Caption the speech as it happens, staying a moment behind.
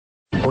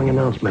following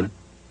announcement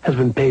has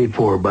been paid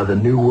for by the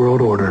New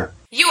World Order.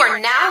 You are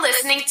now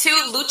listening to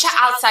Lucha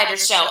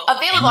Outsiders Show,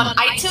 available on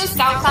iTunes,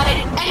 SoundCloud,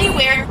 and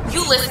anywhere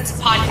you listen to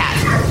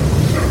podcasts.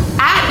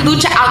 At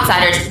Lucha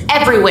Outsiders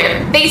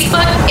everywhere.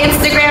 Facebook,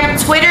 Instagram,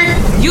 Twitter,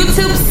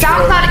 YouTube,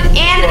 SoundCloud,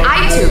 and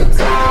iTunes.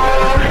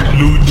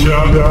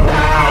 Lucha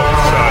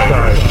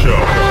Outsiders Show.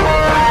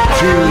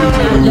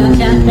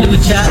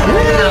 Lucha.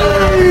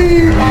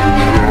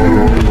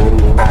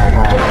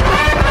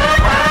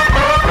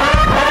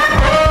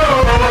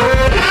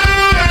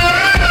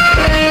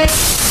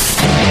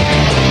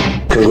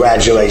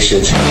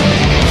 Congratulations.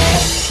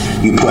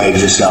 You played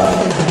yourself.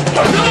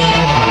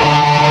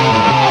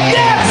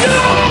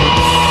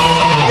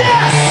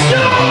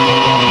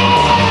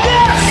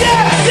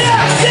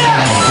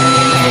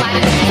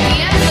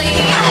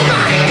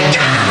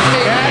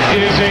 That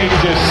is a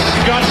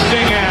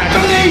disgusting act.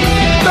 Delete!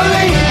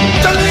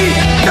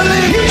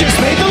 You just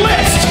made the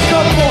list!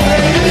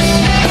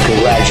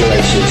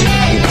 Congratulations.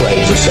 You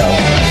played yourself.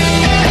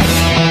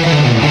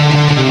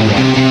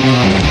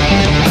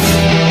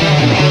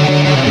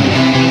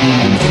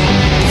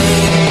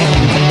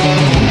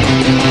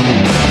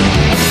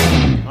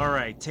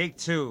 Take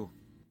two.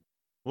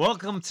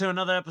 Welcome to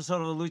another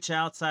episode of the Lucha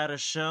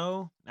Outsiders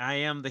Show. I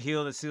am the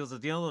heel that seals the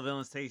deal. The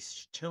villain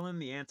stays chillin',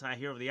 the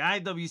anti-hero of the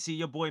IWC,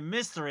 your boy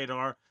Mr.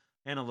 Radar,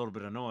 and a little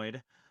bit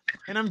annoyed.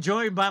 And I'm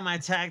joined by my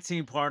tag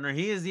team partner.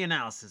 He is the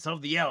analysis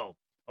of the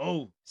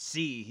LOC.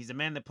 He's a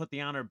man that put the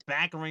honor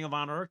back in Ring of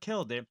Honor or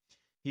killed it.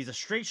 He's a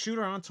straight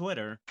shooter on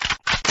Twitter.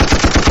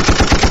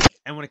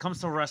 And when it comes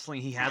to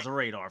wrestling, he has a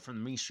radar from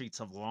the mean streets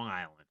of Long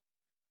Island.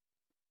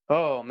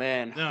 Oh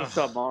man, what's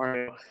up,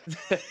 Mario?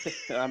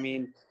 I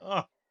mean,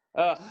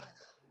 the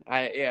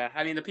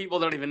people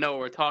don't even know what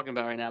we're talking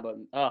about right now, but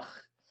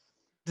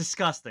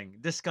disgusting.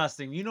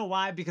 You know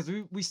why? Because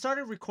we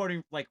started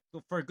recording like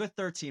for a good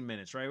 13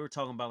 minutes, right? We were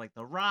talking about like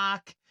The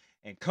Rock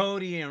and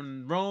Cody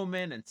and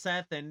Roman and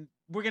Seth, and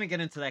we're gonna get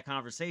into that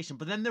conversation.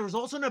 But then there was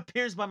also an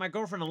appearance by my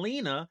girlfriend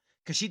Alina,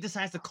 because she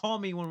decides to call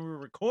me when we were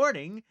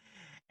recording.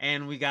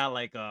 And we got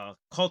like a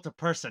Cult of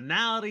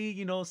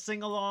Personality,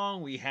 sing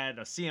along. We had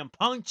a CM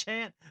Punk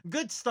chant.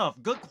 Good stuff,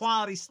 good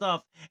quality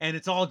stuff, and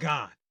it's all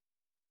gone.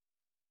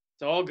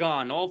 It's all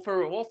gone, all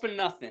for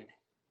nothing.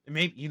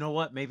 Maybe you know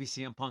what? Maybe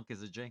CM Punk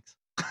is a jinx.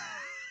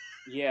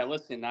 Yeah,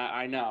 listen,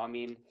 I know. I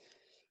mean,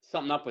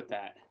 something up with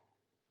that.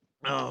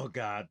 Oh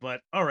God!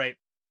 But all right,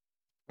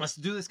 let's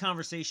do this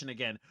conversation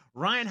again.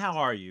 Ryan, how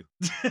are you?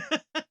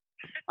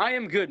 I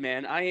am good,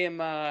 man.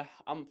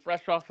 I'm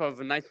fresh off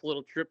of a nice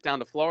little trip down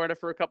to Florida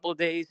for a couple of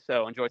days,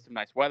 so enjoyed some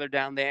nice weather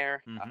down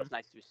there. It was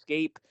nice to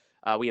escape.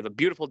 We have a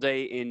beautiful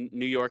day in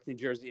New York, New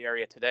Jersey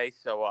area today,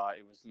 so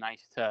it was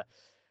nice to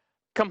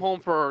come home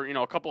for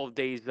a couple of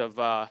days of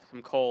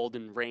some cold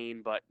and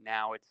rain, but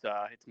now it's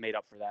made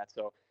up for that.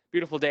 So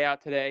beautiful day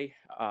out today.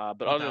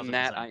 But other than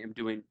that, I am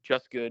doing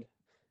just good.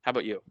 How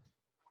about you?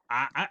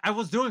 I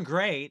was doing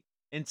great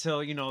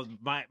until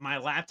my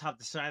laptop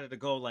decided to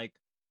go like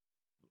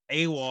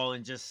AWOL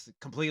and just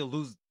completely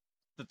lose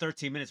the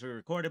 13 minutes we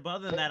recorded. But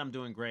other than that, I'm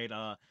doing great.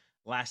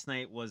 Last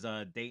night was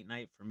a date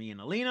night for me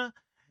and Alina,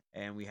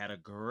 and we had a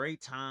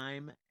great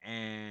time.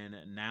 And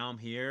now I'm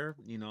here,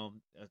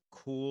 a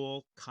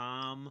cool,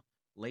 calm,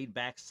 laid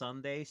back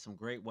Sunday, some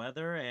great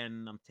weather,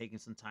 and I'm taking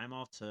some time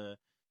off to,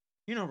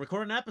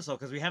 record an episode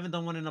because we haven't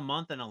done one in a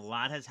month, and a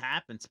lot has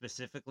happened,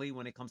 specifically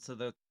when it comes to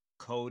the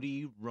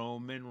Cody,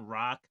 Roman,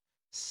 Rock,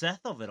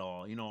 Seth of it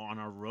all, on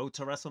our road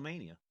to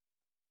WrestleMania.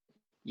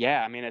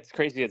 Yeah, I mean, it's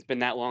crazy. It's been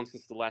that long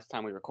since the last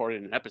time we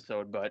recorded an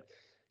episode, but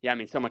yeah, I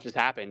mean, so much has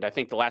happened. I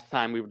think the last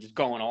time we were just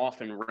going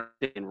off and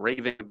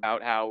raving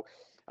about how,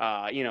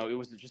 it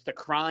was just a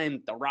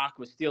crime. The Rock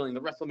was stealing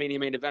the WrestleMania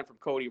main event from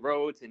Cody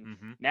Rhodes, and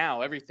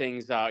now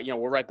everything's,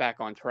 we're right back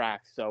on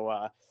track.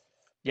 So,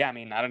 yeah, I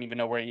mean, I don't even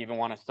know where you even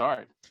want to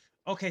start.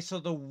 Okay, so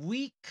the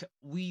week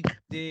we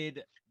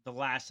did the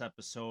last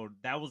episode,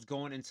 that was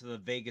going into the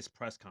Vegas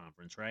press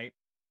conference, right?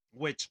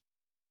 Which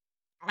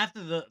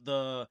after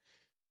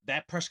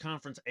that press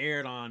conference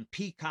aired on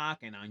Peacock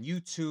and on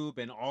YouTube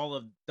and all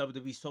of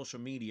WWE social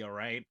media,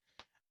 right?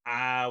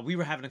 We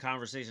were having a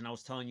conversation. I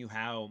was telling you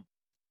how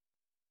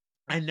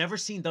I never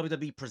seen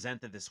WWE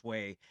presented this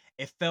way.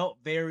 It felt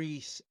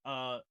very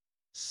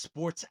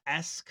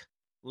sports-esque,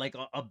 like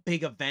a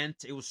big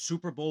event. It was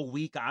Super Bowl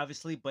week,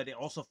 obviously, but it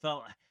also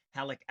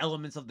had like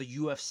elements of the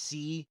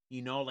UFC,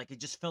 like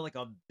it just felt like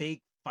a big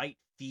fight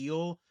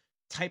feel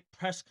type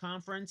press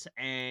conference.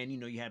 And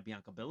you had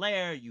Bianca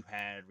Belair, you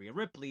had Rhea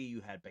Ripley,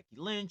 you had Becky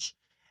Lynch,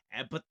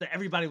 but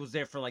everybody was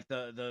there for like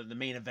the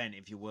main event,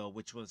 if you will,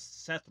 which was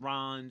Seth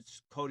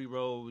Rollins, Cody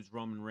Rhodes,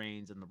 Roman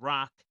Reigns, and The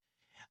Rock.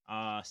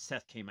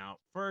 Seth came out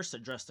first,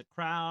 addressed the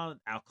crowd.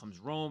 Out comes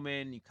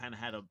Roman. You kind of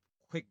had a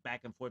quick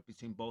back and forth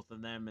between both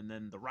of them, and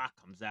then The Rock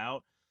comes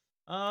out.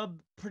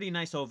 Pretty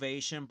nice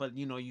ovation, but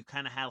you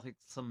kind of had like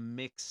some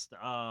mixed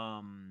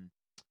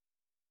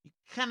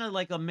kind of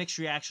like a mixed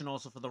reaction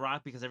also for The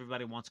Rock, because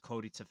everybody wants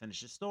Cody to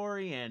finish his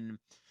story. And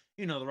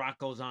The Rock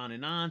goes on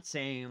and on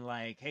saying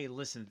like, "Hey,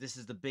 listen, this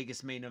is the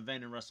biggest main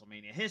event in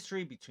WrestleMania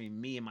history between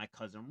me and my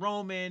cousin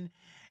Roman,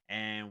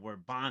 and we're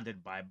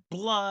bonded by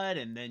blood."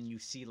 And then you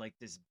see like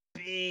this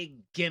big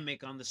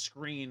gimmick on the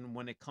screen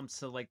when it comes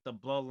to like the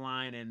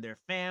bloodline and their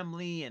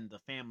family and the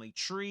family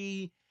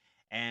tree,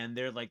 and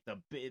they're like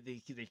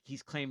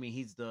he's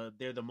claiming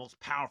they're the most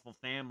powerful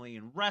family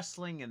in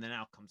wrestling, and then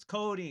out comes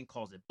Cody and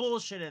calls it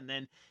bullshit, and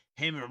then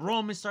him and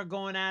Roman start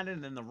going at it,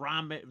 and then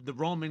the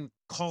Roman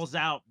calls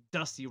out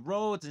Dusty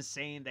Rhodes and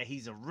saying that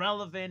he's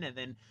irrelevant, and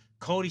then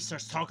Cody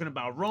starts talking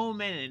about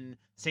Roman and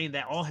saying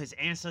that all his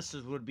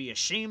ancestors would be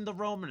ashamed of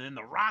Roman, and then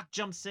The Rock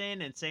jumps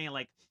in and saying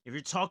like, if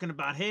you're talking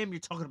about him, you're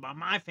talking about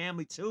my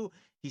family too.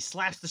 He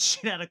slaps the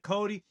shit out of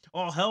Cody.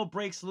 All hell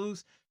breaks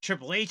loose.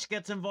 Triple H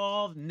gets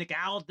involved. Nick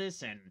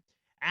Aldis and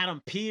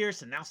Adam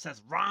Pearce, and now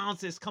Seth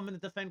Rollins is coming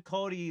to defend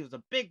Cody. It was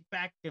a big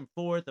back and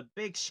forth, a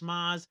big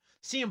schmoz.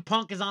 CM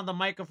Punk is on the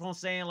microphone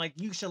saying, like,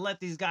 you should let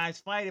these guys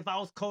fight. If I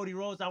was Cody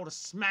Rhodes, I would have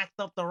smacked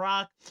up The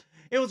Rock.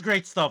 It was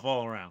great stuff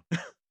all around.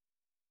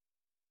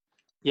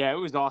 Yeah, it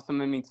was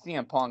awesome. I mean,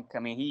 CM Punk, I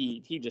mean,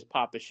 he just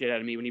popped the shit out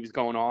of me when he was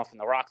going off, and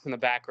The Rock's in the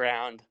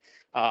background.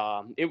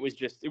 It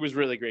was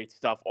really great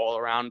stuff all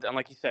around. And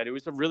like you said, it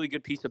was a really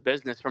good piece of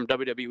business from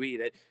WWE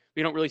that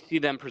we don't really see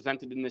them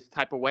presented in this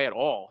type of way at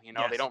all. Yes.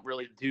 They don't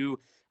really do.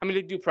 I mean,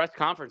 they do press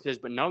conferences,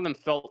 but none of them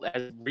felt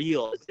as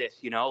real as this.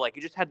 Like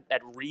it just had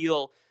that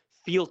real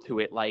feel to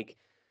it, like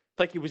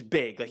it was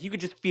big. Like you could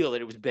just feel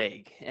that it was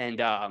big. And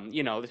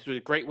this was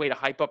a great way to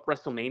hype up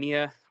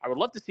WrestleMania. I would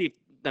love to see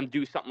them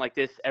do something like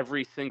this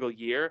every single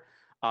year.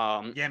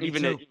 Yeah, me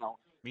even too.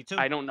 Me too.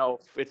 I don't know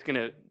if it's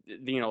gonna,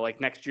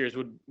 like next year's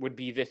would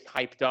be this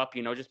hyped up,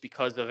 just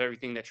because of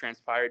everything that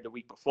transpired the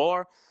week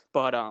before.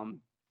 But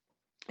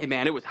hey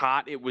man, it was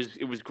hot. It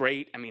was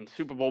great. I mean,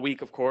 Super Bowl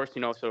week, of course,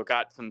 so it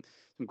got some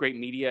great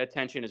media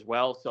attention as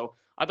well. So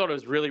I thought it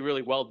was really,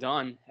 really well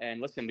done.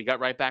 And listen, we got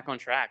right back on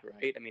track,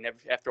 right? I mean,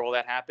 after all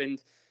that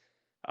happened,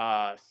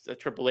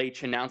 Triple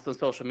H announced on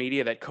social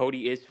media that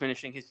Cody is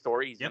finishing his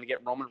story. He's going to get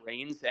Roman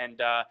Reigns,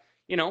 and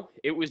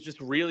it was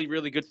just really,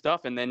 really good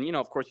stuff. And then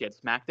of course, you had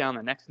SmackDown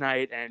the next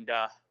night, and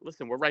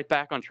listen, we're right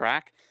back on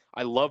track.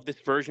 I love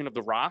this version of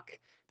The Rock.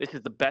 This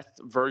is the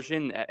best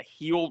version,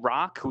 heel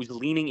Rock, who's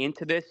leaning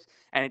into this,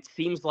 and it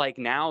seems like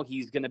now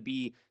he's going to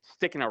be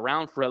sticking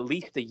around for at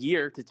least a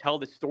year to tell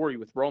the story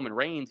with Roman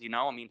Reigns.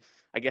 I mean,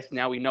 I guess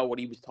now we know what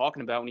he was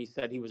talking about when he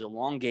said he was a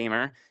long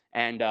gamer.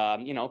 And,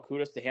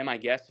 kudos to him, I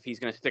guess, if he's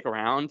going to stick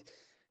around.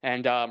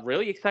 And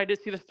really excited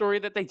to see the story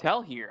that they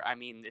tell here. I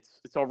mean,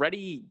 it's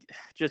already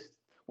just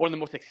one of the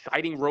most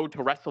exciting road to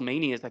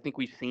WrestleManias I think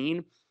we've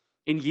seen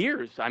in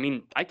years. I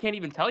mean, I can't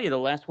even tell you the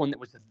last one that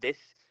was this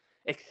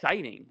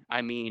exciting.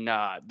 I mean,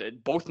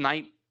 both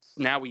nights,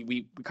 now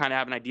we kind of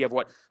have an idea of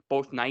what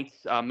both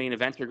nights' main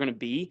events are going to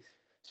be.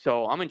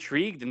 So I'm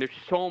intrigued, and there's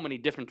so many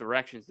different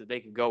directions that they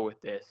could go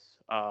with this.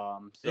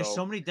 There's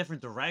so many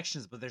different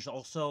directions, but there's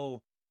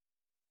also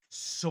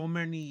so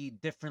many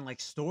different like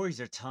stories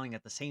they're telling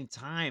at the same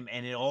time,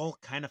 and it all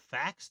kind of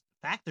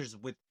factors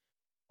with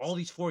all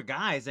these four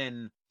guys,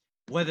 and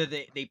whether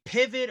they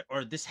pivot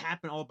or this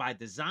happened all by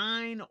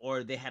design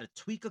or they had to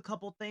tweak a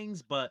couple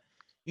things. But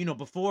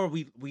before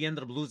we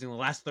ended up losing the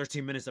last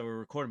 13 minutes that we were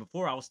recording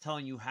before, I was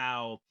telling you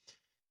how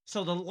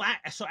so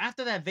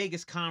after that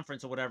Vegas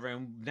conference or whatever,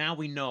 and now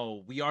we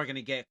know we are going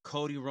to get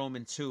Cody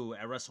Roman 2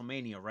 at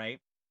WrestleMania, right?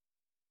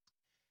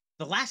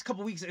 The last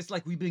couple weeks, it's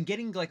like we've been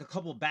getting like a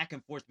couple back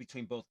and forth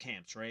between both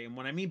camps, right? And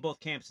when I mean both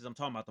camps is I'm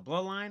talking about the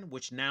Bloodline,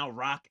 which now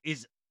Rock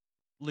is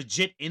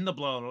legit in the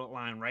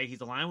Bloodline, right?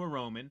 He's aligned with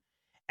Roman.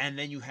 And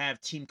then you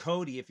have Team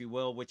Cody, if you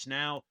will, which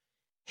now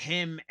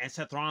him and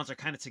Seth Rollins are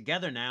kind of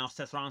together now.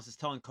 Seth Rollins is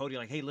telling Cody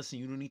like, hey, listen,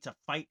 you don't need to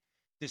fight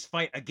this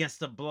fight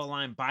against the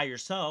Bloodline by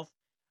yourself.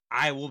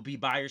 I will be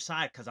by your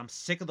side because I'm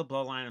sick of the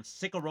Bloodline. I'm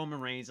sick of Roman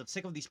Reigns. I'm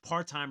sick of these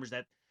part-timers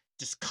that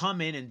just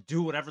come in and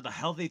do whatever the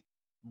hell they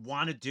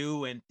want to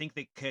do and think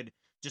they could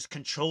just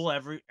control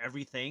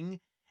everything.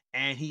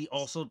 And he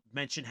also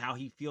mentioned how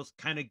he feels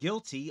kind of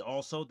guilty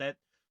also that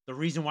the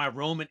reason why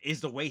Roman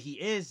is the way he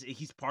is,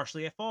 he's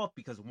partially at fault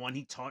because one,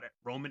 he taught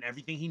Roman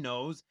everything he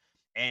knows,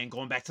 and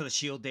going back to the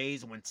Shield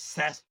days when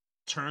Seth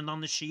turned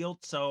on the Shield.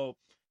 So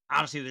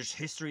obviously there's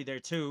history there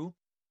too.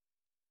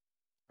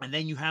 And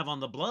then you have on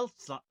the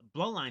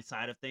Bloodline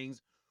side of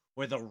things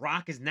where The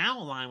Rock is now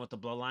aligned with the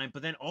Bloodline,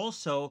 but then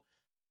also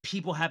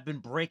people have been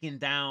breaking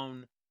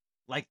down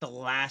like the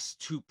last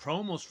two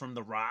promos from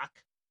The Rock,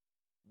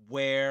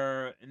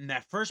 where in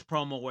that first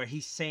promo where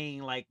he's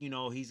saying like,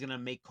 he's going to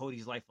make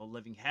Cody's life a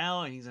living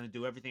hell and he's going to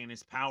do everything in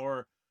his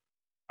power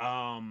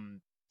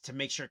to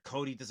make sure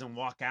Cody doesn't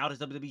walk out as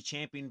WWE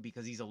champion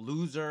because he's a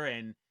loser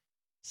and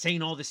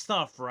saying all this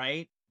stuff,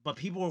 right? But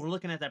people were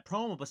looking at that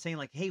promo but saying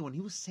like, hey, when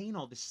he was saying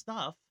all this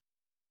stuff,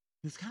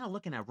 he was kind of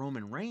looking at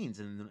Roman Reigns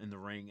in the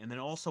ring. And then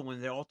also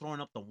when they're all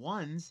throwing up the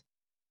ones,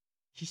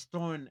 he's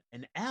throwing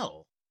an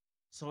L.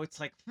 So it's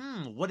like,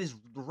 what is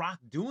The Rock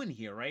doing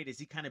here, right? Is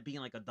he kind of being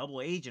like a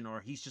double agent, or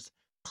he's just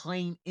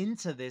playing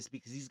into this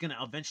because he's going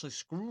to eventually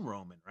screw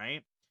Roman,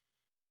 right?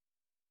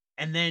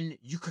 And then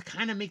you could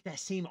kind of make that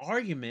same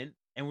argument,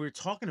 and we were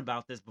talking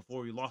about this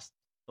before we lost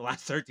the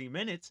last 13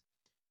 minutes,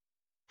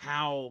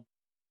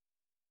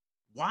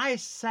 why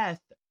is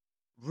Seth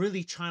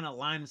really trying to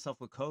align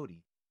himself with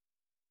Cody?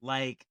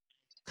 Like,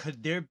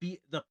 could there be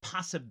the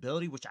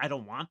possibility, which I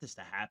don't want this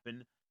to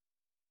happen,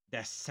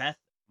 that Seth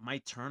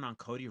might turn on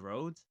Cody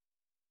Rhodes?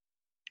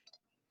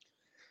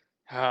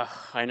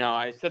 I know.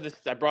 I said this.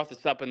 I brought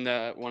this up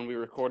when we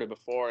recorded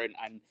before, and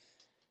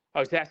I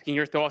was asking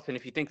your thoughts and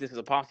if you think this is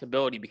a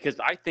possibility, because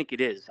I think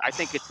it is. I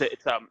think it's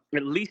at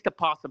least a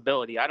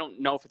possibility. I don't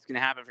know if it's going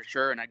to happen for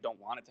sure, and I don't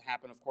want it to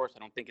happen. Of course, I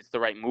don't think it's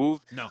the right move.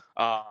 No.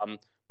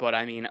 But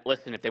I mean,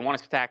 listen, if they want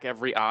to stack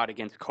every odd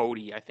against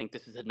Cody, I think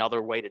this is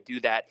another way to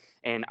do that.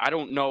 And I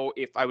don't know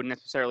if I would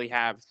necessarily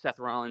have Seth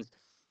Rollins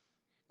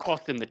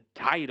cost him the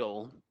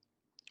title.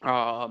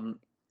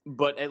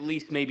 But at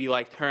least maybe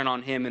like turn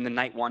on him in the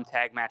night 1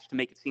 tag match to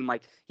make it seem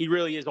like he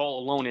really is all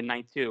alone in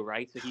night 2,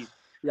 right? So he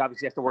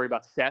obviously has to worry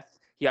about Seth.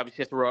 He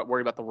obviously has to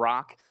worry about The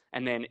Rock.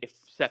 And then if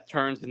Seth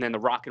turns and then The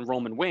Rock and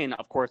Roman win,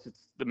 of course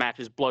the match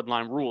is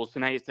bloodline rules. So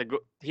now he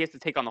has to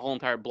take on the whole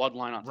entire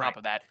bloodline on top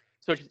of that.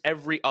 So it's just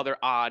every other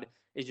odd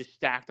is just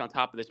stacked on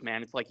top of this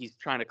man. It's like he's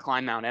trying to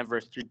climb Mount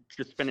Everest to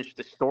just finish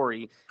the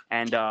story.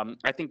 And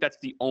I think that's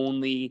the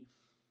only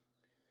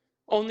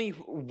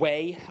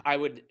way I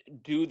would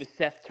do the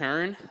Seth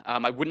turn.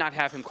 I would not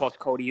have him cost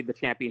Cody the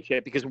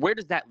championship, because where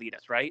does that lead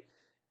us, right?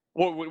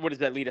 What does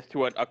that lead us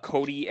to? A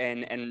Cody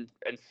and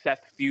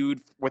Seth feud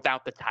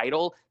without the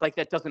title? Like,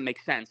 that doesn't make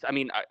sense. I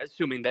mean,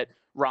 assuming that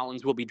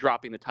Rollins will be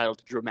dropping the title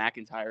to Drew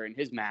McIntyre in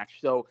his match.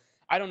 So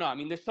I don't know. I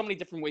mean, there's so many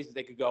different ways that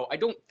they could go. I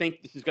don't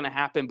think this is going to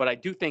happen, but I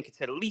do think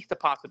it's at least a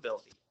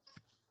possibility.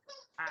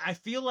 I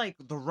feel like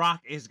The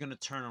Rock is going to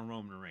turn on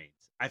Roman Reigns.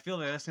 I feel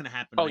like that's going to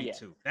happen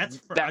too.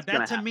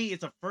 That to me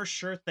is a first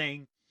sure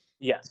thing.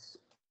 Yes.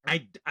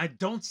 I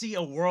don't see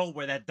a world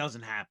where that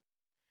doesn't happen.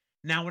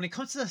 Now, when it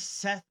comes to the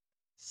Seth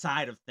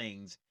side of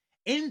things,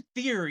 in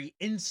theory,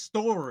 in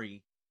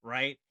story,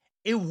 right,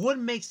 it would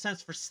make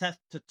sense for Seth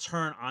to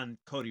turn on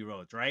Cody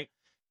Rhodes, right?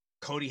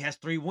 Cody has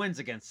 3 wins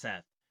against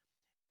Seth.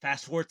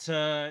 Fast forward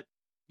to,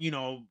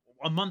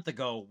 a month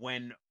ago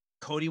when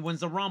Cody wins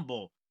the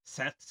Rumble.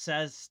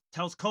 Seth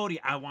tells Cody,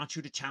 I want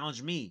you to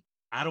challenge me.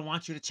 I don't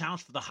want you to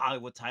challenge for the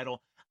Hollywood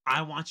title.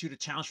 I want you to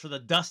challenge for the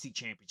Dusty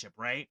Championship,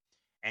 right?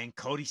 And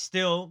Cody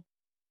still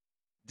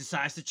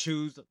decides to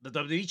choose the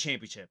WWE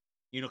Championship,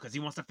 because he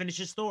wants to finish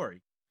his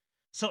story.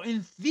 So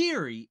in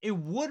theory, it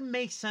would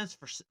make sense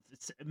for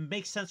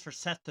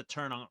Seth to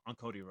turn on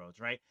Cody Rhodes,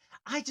 right?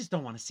 I just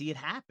don't want to see it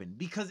happen,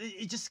 because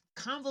it just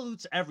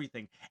convolutes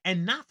everything.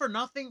 And not for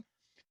nothing,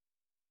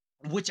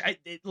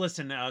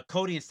 listen,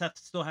 Cody and Seth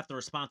still have to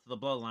respond to the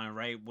Bloodline,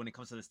 right? When it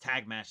comes to this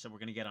tag match that we're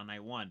going to get on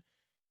night 1.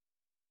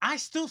 I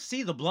still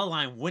see the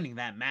Bloodline winning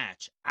that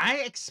match. I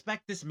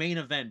expect this main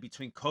event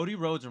between Cody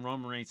Rhodes and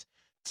Roman Reigns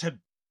to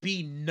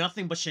be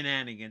nothing but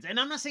shenanigans. And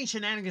I'm not saying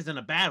shenanigans in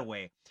a bad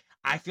way.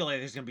 I feel like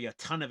there's going to be a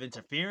ton of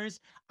interference.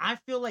 I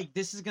feel like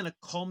this is going to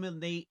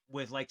culminate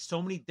with like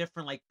so many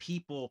different like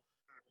people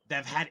that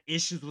have had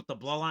issues with the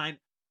Bloodline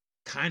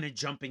kind of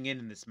jumping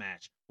in this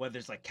match. Whether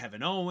it's like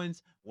Kevin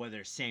Owens,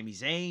 whether it's Sami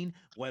Zayn,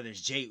 whether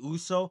it's Jey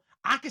Uso.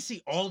 I can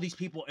see all these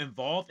people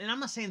involved. And I'm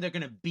not saying they're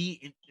going to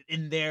be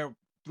in there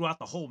throughout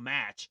the whole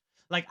match.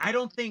 Like, I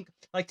don't think,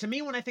 like, to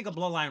me, when I think of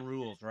Bloodline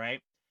rules,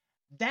 right,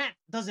 that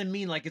doesn't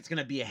mean like it's going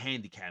to be a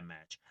handicap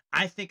match.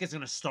 I think it's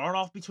going to start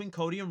off between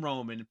Cody and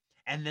Roman,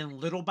 and then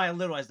little by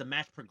little, as the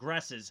match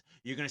progresses,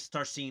 you're going to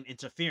start seeing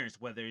interference,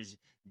 whether it's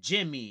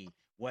Jimmy,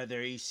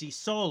 whether you see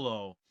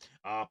Solo,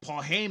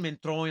 Paul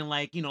Heyman throwing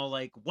like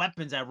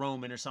weapons at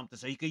Roman or something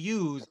so he could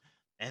use.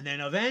 And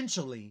then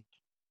eventually,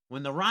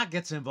 when The Rock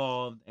gets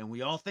involved, and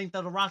we all think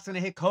that The Rock's going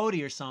to hit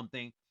Cody or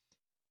something,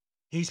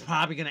 he's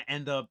probably going to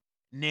end up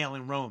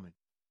nailing Roman,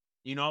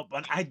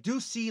 but I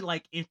do see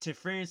like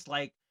interference,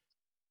 like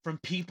from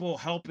people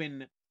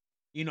helping,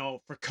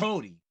 for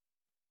Cody.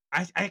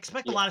 I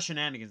expect a lot of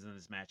shenanigans in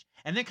this match.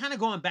 And then kind of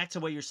going back to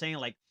what you're saying,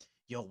 like,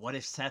 yo, what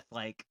if Seth,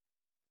 like,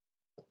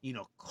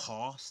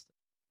 cost,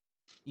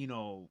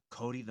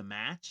 Cody the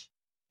match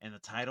and the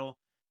title?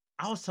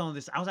 I was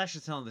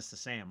actually telling this to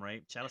Sam,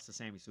 right? Shout out to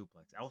Sammy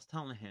Suplex. I was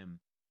telling him,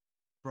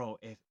 bro,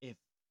 if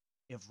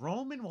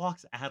Roman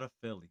walks out of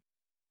Philly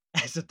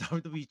as a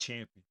WWE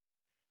champion,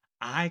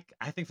 I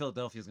think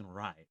Philadelphia's gonna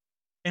riot,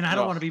 and I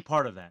don't want to be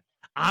part of that.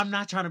 I'm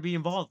not trying to be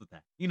involved with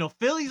that.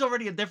 Philly's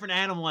already a different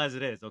animal as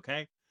it is.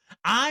 Okay,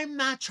 I'm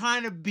not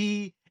trying to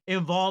be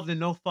involved in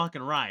no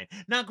fucking riot.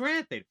 Now,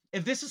 granted,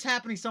 if this was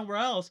happening somewhere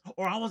else,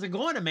 or I wasn't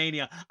going to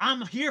Mania,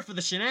 I'm here for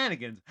the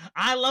shenanigans.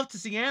 I love to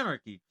see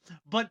anarchy.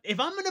 But if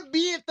I'm gonna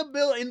be at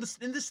the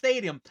in the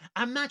stadium,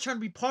 I'm not trying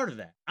to be part of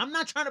that. I'm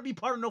not trying to be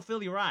part of no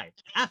Philly riot.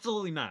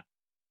 Absolutely not.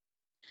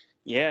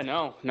 Yeah,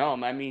 no.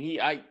 I mean,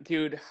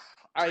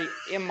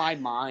 in my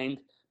mind,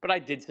 but I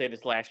did say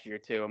this last year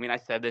too. I mean, I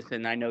said this,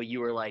 and I know you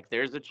were like,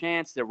 there's a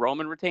chance that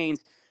Roman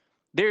retains.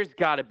 there's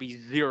got to be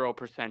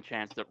 0%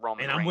 chance that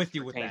Roman And I'm Reigns with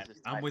you with retains that.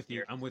 this I'm title with you.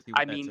 here. I'm with you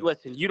I with that mean, too.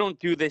 listen, you don't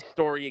do this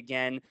story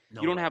again.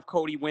 No You don't way. have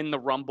Cody win the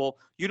Rumble.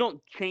 You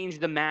don't change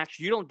the match.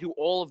 You don't do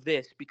all of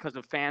this because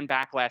of fan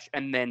backlash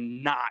and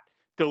then not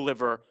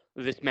deliver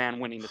this man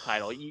winning the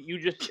title. You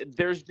just,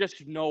 there's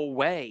just no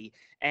way.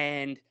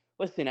 And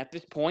listen, at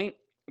this point,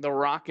 The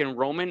Rock and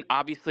Roman,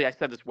 obviously, I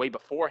said this way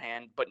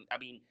beforehand, but I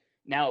mean,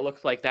 now it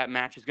looks like that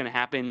match is going to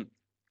happen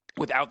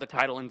without the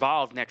title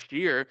involved next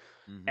year.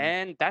 Mm-hmm.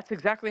 And that's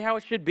exactly how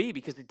it should be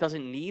because it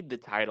doesn't need the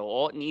title.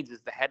 All it needs is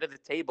the head of the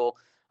table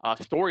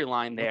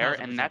storyline there,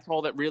 and 1000%. that's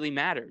all that really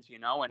matters, you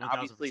know. And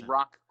obviously, 1000%.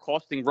 Rock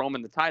costing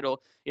Roman the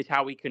title is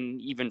how we can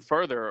even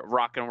further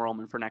Rock and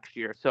Roman for next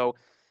year. So,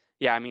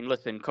 yeah, I mean,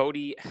 listen,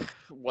 Cody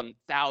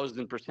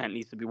 1000%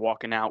 needs to be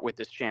walking out with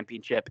this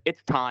championship.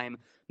 It's time.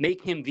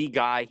 Make him the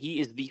guy. He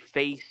is the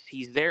face.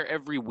 He's there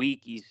every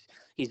week.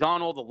 He's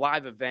on all the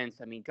live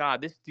events. I mean,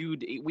 God, this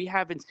dude, we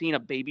haven't seen a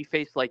baby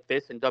face like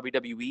this in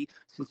WWE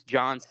since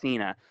John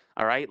Cena.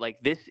 All right? Like,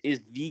 this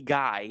is the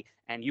guy,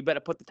 and you better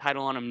put the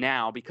title on him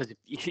now because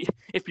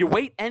if you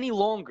wait any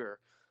longer,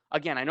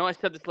 again, I know I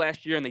said this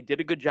last year, and they did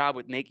a good job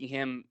with making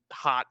him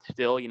hot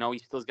still. You know, he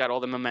still's got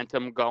all the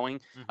momentum going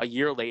a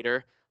year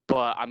later.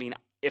 But, I mean,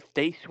 if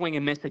they swing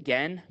and miss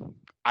again,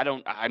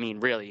 I mean,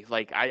 really,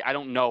 like, I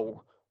don't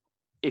know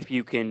if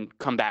you can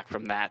come back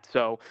from that.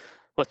 So,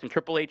 listen,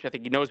 Triple H, I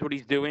think he knows what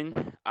he's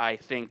doing. I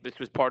think this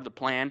was part of the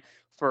plan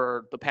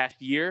for the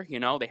past year. You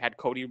know, they had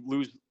Cody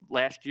lose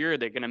last year.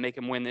 They're going to make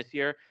him win this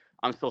year.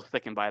 I'm still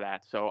sticking by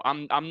that. So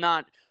I'm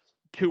not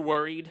too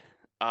worried.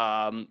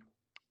 I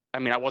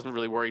mean, I wasn't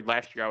really worried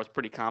last year. I was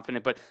pretty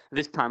confident, but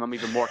this time I'm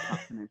even more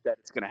confident that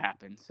it's going to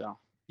happen. So,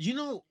 You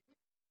know,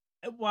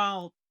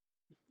 while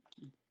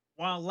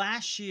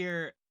last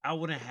year I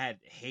would have had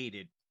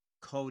hated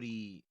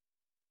Cody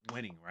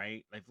winning,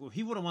 right? Like if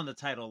he would have won the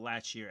title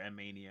last year at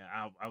Mania,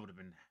 I would have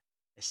been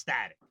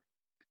ecstatic.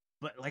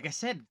 But like I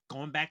said,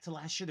 going back to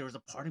last year, there was a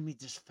part of me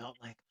just felt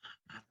like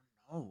I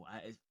don't know.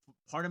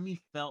 Part of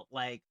me felt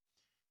like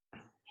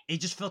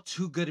it just felt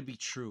too good to be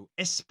true,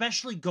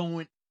 especially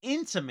going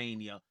into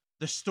Mania.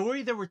 The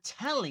story they were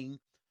telling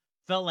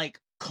felt like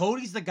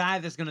Cody's the guy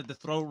that's gonna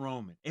dethrone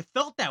Roman. It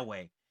felt that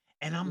way,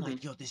 and I'm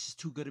like, yo, this is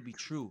too good to be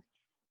true.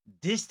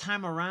 This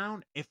time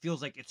around, it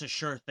feels like it's a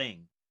sure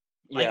thing.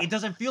 Like yeah, it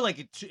doesn't feel like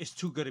it's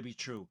too good to be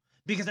true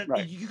because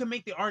right. you can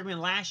make the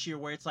argument last year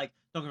where it's like,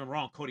 don't get me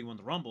wrong, Cody won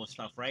the Rumble and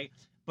stuff, right?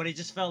 But it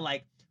just felt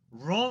like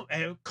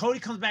Cody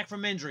comes back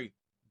from injury,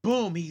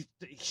 boom, he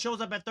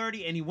shows up at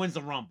 30 and he wins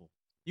the Rumble.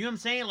 You know what I'm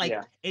saying? Like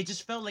Yeah. it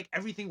just felt like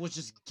everything was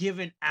just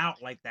given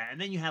out like that, and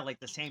then you had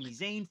like the Sami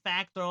Zayn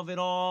factor of it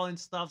all and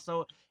stuff.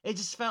 So it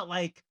just felt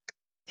like,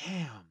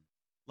 damn,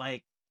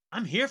 like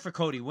I'm here for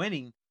Cody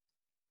winning,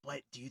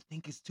 but do you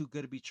think it's too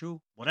good to be true?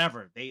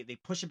 Whatever. They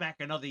push it back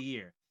another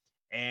year.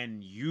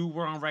 And you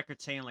were on record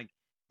saying like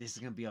this is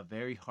gonna be a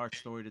very hard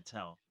story to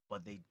tell,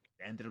 but they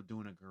ended up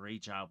doing a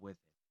great job with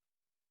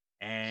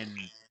it. And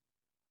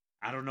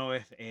I don't know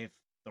if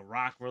The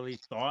Rock really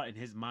thought in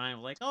his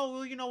mind like, oh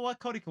well, you know what,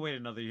 Cody can wait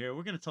another year.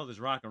 We're gonna tell this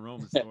Rock and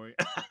Roman story.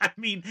 I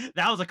mean,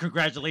 that was a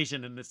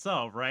congratulation in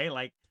itself, right?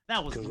 Like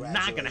that was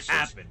not gonna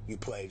happen. You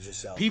played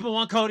yourself. People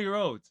want Cody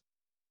Rhodes.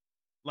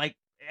 Like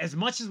as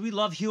much as we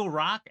love heel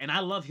Rock, and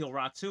I love heel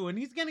Rock too, and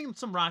he's getting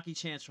some Rocky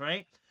chance,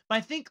 right? But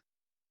I think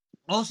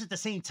also at the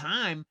same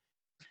time,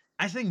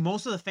 I think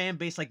most of the fan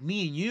base, like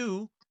me and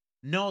you,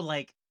 know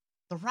like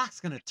The Rock's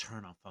gonna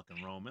turn on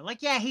fucking Roman.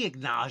 Like, yeah, he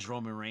acknowledged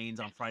Roman Reigns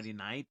on Friday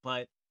night,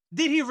 but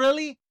did he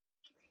really?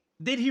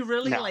 Did he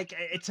really? No. Like,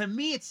 to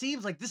me, it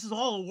seems like this is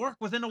all a work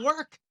within a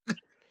work.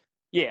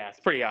 Yeah, it's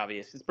pretty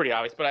obvious. It's pretty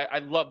obvious, but I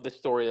love the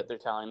story that they're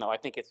telling, though. I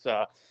think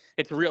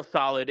it's real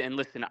solid. And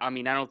listen, I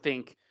mean, I don't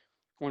think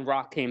when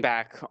Rock came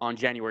back on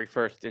January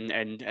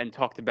 1st and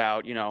talked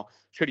about, you know,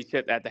 should he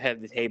sit at the head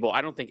of the table,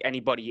 I don't think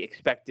anybody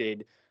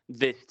expected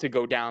this to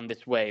go down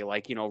this way.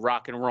 Like, you know,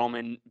 Rock and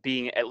Roman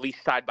being at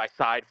least side by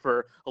side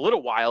for a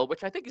little while,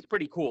 which I think is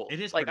pretty cool. It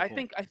is like pretty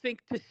cool. I think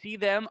to see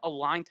them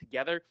align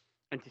together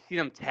and to see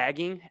them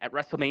tagging at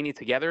WrestleMania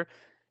together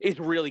is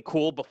really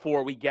cool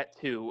before we get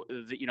to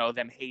you know,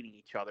 them hating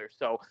each other.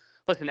 So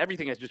listen,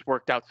 everything has just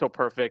worked out so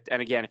perfect. And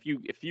again,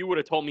 if you would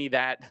have told me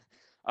that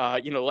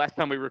you know, last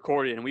time we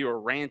recorded and we were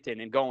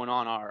ranting and going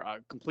on our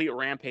complete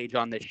rampage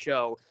on this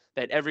show,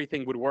 that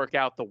everything would work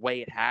out the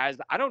way it has,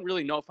 I don't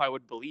really know if I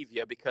would believe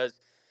you, because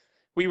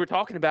we were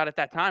talking about at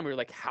that time, we were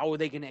like, how are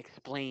they going to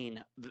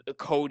explain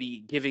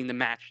Cody giving the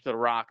match to The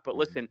Rock? But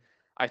listen,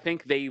 I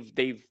think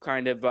they've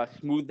kind of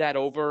smoothed that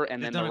over,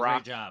 and They've then done a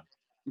great job.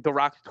 The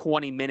Rock's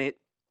 20-minute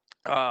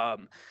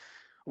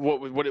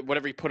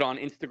whatever he put on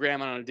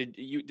Instagram. I don't know.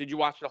 Did you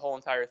watch the whole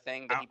entire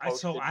thing that he posted?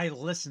 So I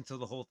listened to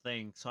the whole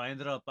thing. So I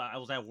ended up I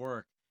was at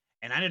work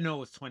and I didn't know it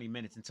was 20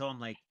 minutes until I'm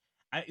like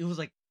it was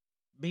like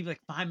maybe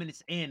like 5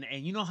 minutes in,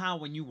 and you know how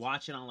when you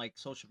watch it on like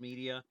social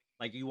media,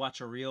 like you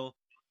watch a reel,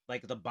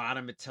 like at the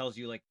bottom it tells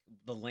you like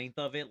the length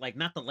of it, like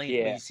not the length, but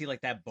Yeah. you see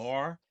like that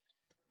bar.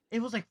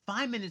 it was like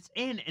 5 minutes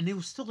in, and it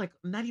was still like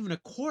not even a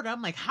quarter.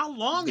 I'm like, how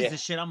long is Yeah.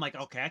 this shit? I'm like,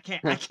 okay, I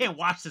can't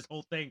watch this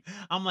whole thing.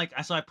 I'm like,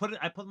 so I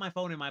put my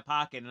phone in my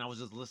pocket and I was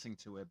just listening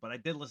to it, but I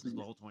did listen to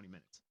the whole 20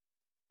 minutes.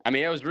 I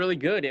mean, it was really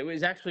good. It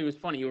was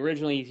funny.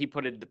 Originally, he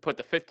put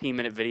the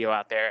 15-minute video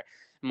out there.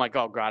 I'm like,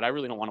 oh god, I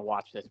really don't want to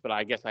watch this, but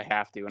I guess I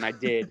have to, and I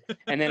did.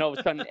 And then all of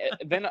a sudden,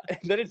 then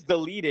it's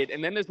deleted,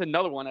 and then there's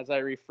another one as I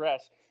refresh,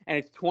 and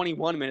it's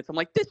 21 minutes. I'm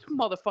like, this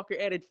motherfucker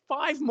added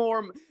 5 more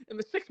and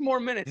the 6 more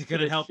minutes. He to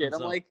couldn't this help shit.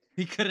 himself. I'm like,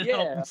 He couldn't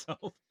help yeah.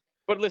 himself.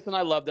 But listen,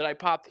 I loved it. I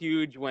popped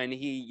huge when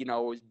he,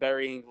 was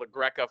burying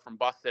LaGreca from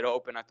Busted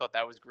Open. I thought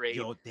that was great.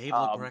 Yo, Dave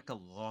LaGreca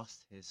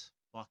lost his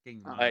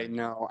fucking mind. I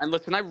know. And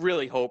listen, I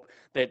really hope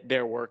that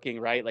they're working,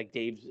 right? Like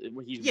Dave's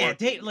working.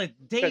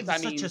 Dave's I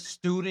such mean, a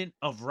student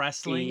of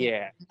wrestling.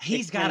 Yeah.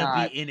 He's it got to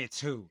cannot- be in it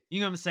too.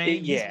 You know what I'm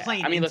saying? yeah. He's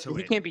playing I mean, into listen,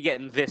 he it. can't be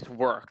getting this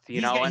worked, He's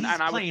and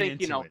I would playing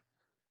think, into it.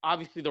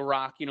 obviously The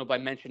Rock, by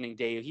mentioning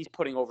Dave, he's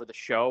putting over the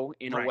show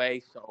in a Right.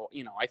 way. So,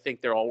 I think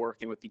they're all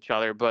working with each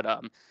other.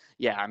 But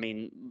yeah, I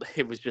mean,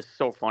 it was just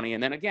so funny.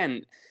 And then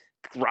again,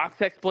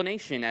 Rock's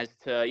explanation as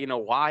to,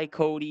 why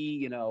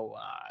Cody,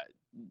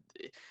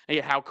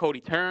 how Cody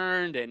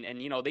turned, and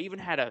they even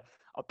had a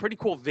pretty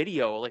cool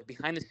video, like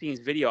behind the scenes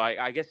video.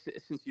 I guess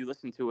since you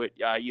listened to it,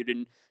 you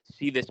didn't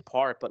see this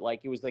part, but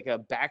like it was like a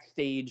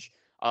backstage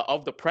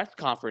of the press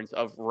conference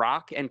of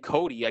Rock and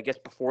Cody. I guess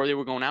before they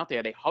were going out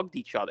there, they hugged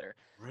each other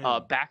Really?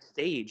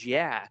 backstage.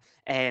 Yeah.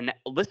 And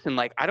listen,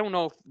 like I don't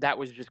know if that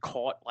was just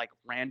caught like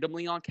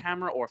randomly on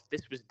camera or if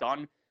this was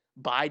done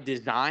by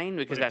design,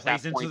 because But it at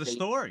plays that point into the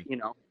story.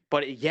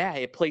 but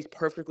it plays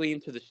perfectly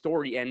into the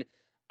story. And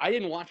I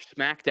didn't watch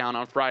SmackDown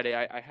on Friday.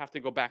 I have to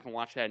go back and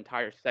watch that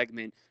entire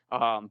segment.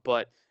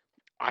 But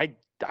I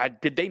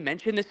did they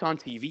mention this on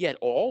TV at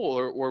all,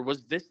 or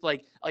was this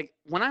like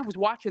when I was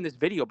watching this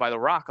video by The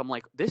Rock, I'm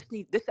like, this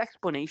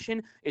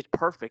explanation is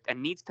perfect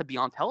and needs to be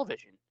on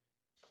television.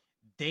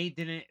 They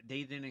didn't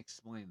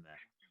explain that.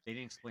 They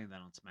didn't explain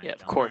that on SmackDown. Yeah,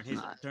 of course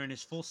during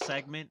his full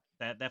segment,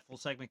 that full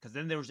segment, because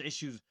then there was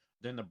issues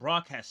during the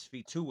broadcast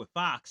feed too with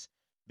Fox,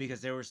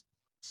 because there was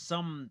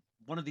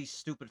one of these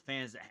stupid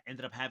fans that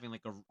ended up having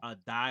like a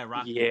die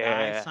Rock die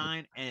Yeah.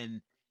 sign,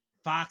 and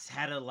Fox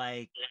had to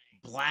like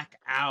black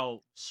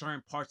out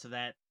certain parts of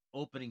that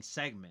opening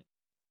segment.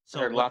 I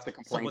heard lots of So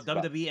complaints what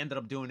about WWE ended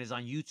up doing is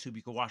on YouTube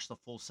you can watch the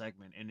full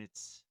segment in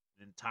its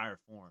entire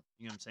form.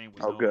 You know what I'm saying?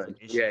 With Oh, no, good. like,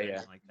 issues Yeah, or anything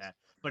yeah. like that.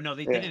 But no,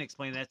 they Yeah. didn't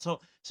explain that. So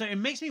it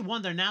makes me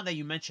wonder, now that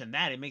you mentioned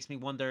that, it makes me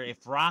wonder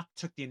if Rock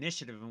took the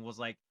initiative and was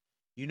like,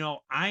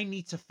 I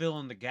need to fill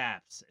in the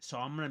gaps, so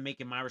I'm gonna make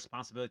it my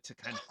responsibility to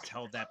kind of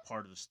tell that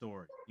part of the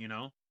story.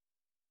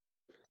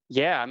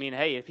 Yeah, I mean,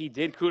 hey, if he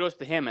did, kudos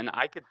to him, and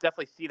I could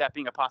definitely see that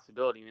being a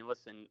possibility. I mean,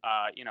 listen,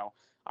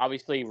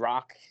 obviously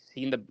Rock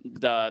seen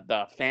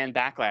the fan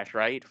backlash,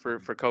 right, for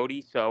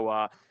Cody, so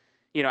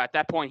at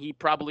that point he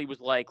probably was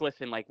like,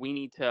 listen, like we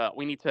need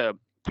to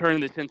turn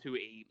this into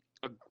a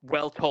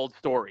well told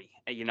story,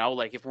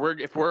 like if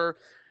we're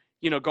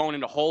going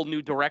in a whole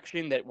new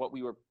direction that what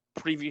we were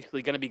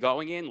previously going to be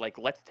going in, like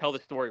let's tell the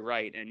story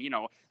right. And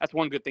that's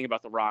one good thing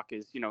about The Rock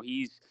is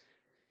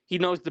he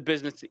knows the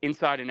business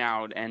inside and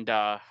out. And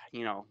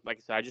like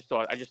I said,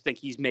 I just think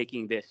he's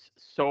making this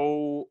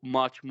so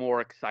much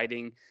more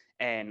exciting.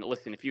 And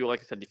listen, if you would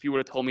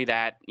have told me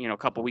that a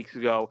couple weeks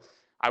ago,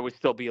 I would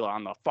still be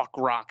on the fuck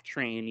Rock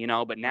train,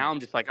 but now I'm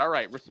just like, all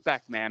right,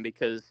 respect, man,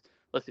 because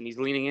listen, he's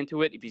leaning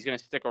into it. If he's going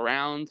to stick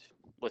around,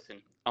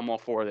 listen, I'm all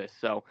for this.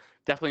 So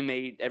definitely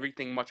made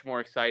everything much more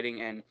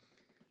exciting. And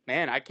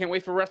man, I can't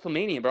wait for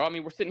WrestleMania, bro. I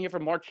mean, we're sitting here for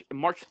March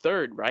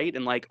 3rd, right?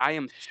 And like, I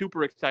am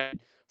super excited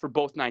for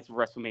both nights of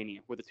WrestleMania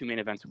with the 2 main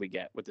events that we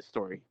get with the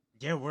story.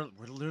 Yeah, we're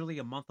literally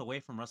a month away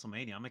from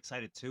WrestleMania. I'm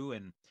excited too.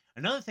 And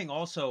another thing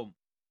also,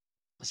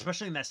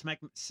 especially in that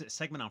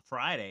segment on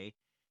Friday,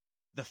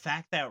 the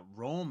fact that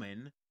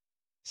Roman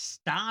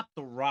stopped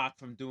The Rock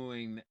from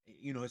doing,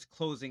 his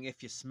closing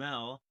 "If You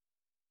Smell,"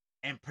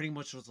 and pretty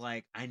much was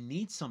like, I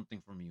need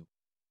something from you.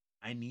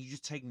 I need you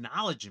to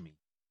acknowledge me.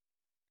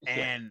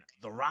 And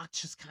The Rock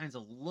just kind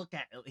of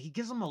he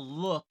gives him a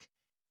look,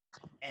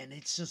 and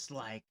it's just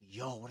like,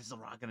 yo, what is The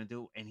Rock gonna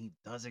do? And he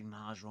does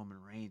acknowledge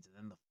Roman Reigns, and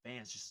then the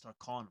fans just start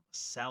calling him a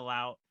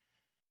sellout.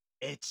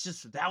 It's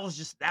just that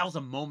was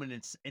a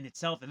moment in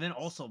itself. And then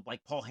also,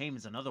 like, Paul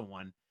Heyman's another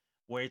one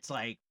where it's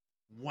like,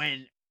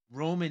 when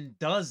Roman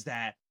does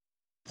that,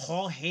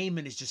 Paul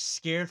Heyman is just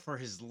scared for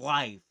his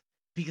life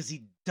because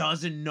he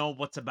doesn't know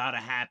what's about to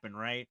happen,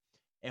 right?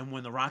 And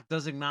when The Rock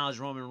does acknowledge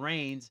Roman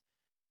Reigns,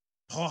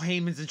 Paul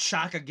Heyman's in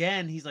shock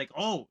again. He's like,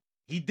 oh,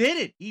 he did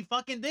it. He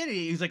fucking did it.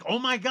 He's like, oh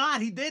my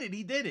God, he did it.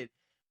 He did it.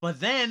 But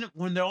then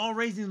when they're all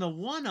raising the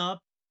one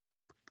up,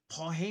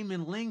 Paul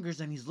Heyman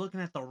lingers and he's looking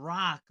at The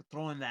Rock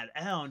throwing that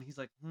L, and he's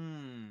like,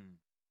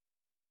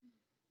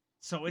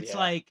 So it's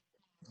like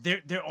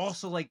they're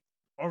also like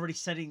already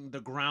setting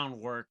the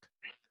groundwork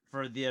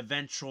for the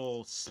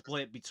eventual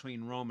split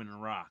between Roman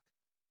and Rock.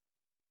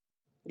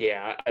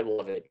 Yeah, I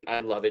love it.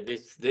 I love it.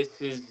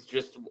 This is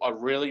just a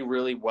really,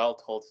 really well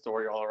told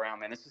story all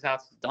around, man. This is how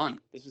it's done.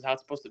 This is how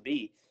it's supposed to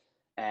be.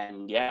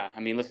 And yeah, I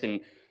mean, listen,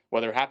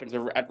 whether it happens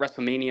at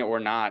WrestleMania or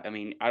not. I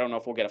mean, I don't know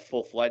if we'll get a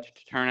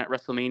full-fledged turn at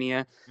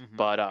WrestleMania,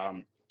 but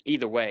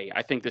either way,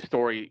 I think the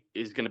story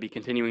is going to be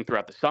continuing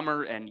throughout the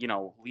summer and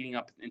leading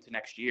up into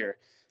next year.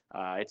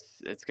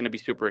 It's going to be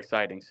super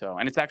exciting. So,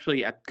 and it's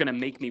actually going to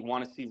make me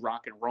want to see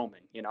Rock and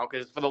Roman,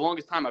 because for the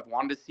longest time I've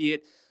wanted to see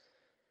it.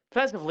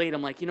 But as of late,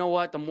 I'm like, you know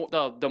what?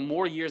 The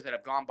more years that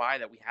have gone by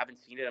that we haven't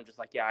seen it, I'm just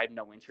like, yeah, I have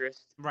no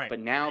interest. Right. But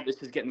now this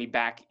is getting me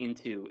back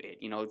into it.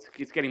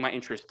 It's getting my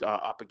interest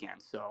up again.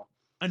 So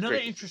another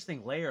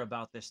interesting layer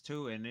about this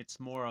too, and it's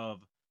more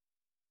of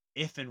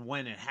if and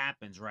when it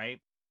happens, right?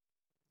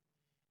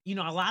 A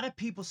lot of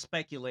people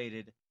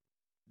speculated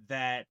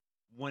that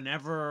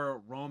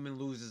whenever Roman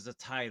loses a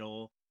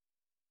title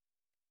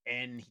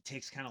and he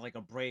takes kind of like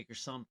a break or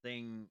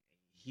something,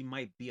 he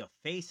might be a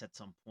face at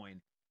some point.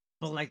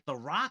 But like The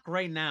Rock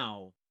right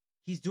now,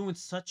 he's doing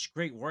such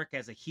great work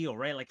as a heel,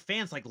 right? Like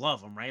fans like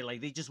love him, right?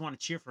 Like they just want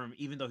to cheer for him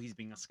even though he's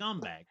being a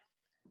scumbag.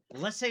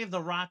 Let's say if The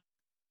Rock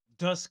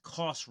does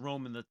cost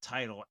Roman the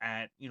title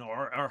at,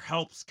 or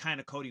helps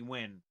kind of Cody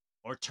win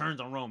or turns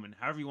on Roman,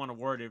 however you want to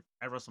word it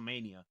at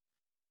WrestleMania,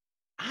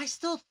 I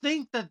still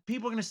think that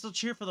people are going to still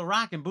cheer for The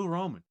Rock and boo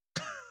Roman.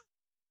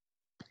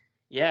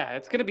 Yeah,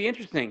 it's going to be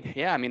interesting.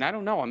 Yeah, I mean, I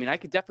don't know. I mean, I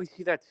could definitely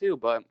see that too,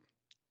 but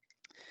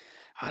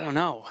I don't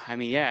know. I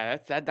mean, yeah,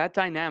 that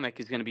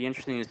dynamic is going to be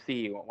interesting to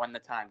see when the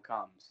time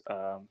comes.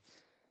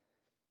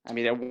 I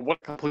mean, what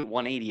a complete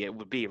 180 it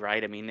would be,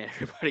 right? I mean,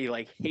 everybody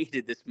like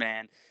hated this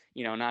man,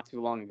 not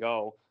too long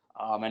ago,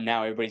 and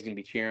now everybody's going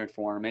to be cheering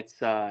for him. It's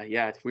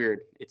it's weird.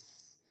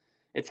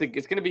 It's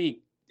going to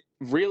be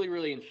really,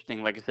 really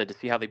interesting, like I said, to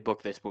see how they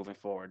book this moving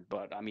forward.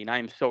 But I mean, I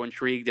am so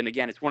intrigued, and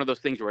again, it's one of those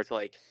things where it's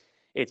like,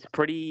 it's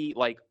pretty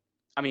like,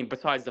 I mean,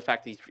 besides the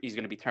fact that he's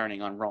going to be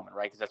turning on Roman,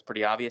 right? Because that's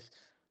pretty obvious.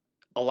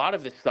 A lot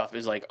of this stuff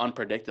is like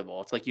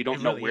unpredictable. It's like you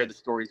don't know where the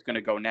story's going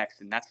to go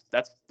next, and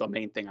that's the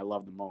main thing I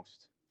love the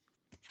most.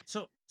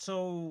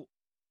 So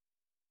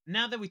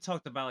now that we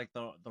talked about like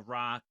the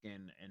Rock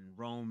and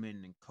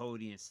Roman and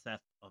Cody and Seth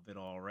of it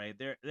all, right?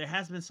 There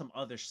has been some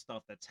other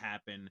stuff that's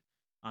happened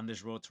on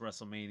this road to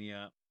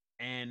WrestleMania,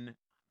 and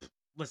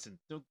listen,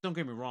 don't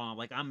get me wrong.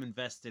 Like I'm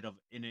invested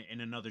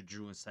in another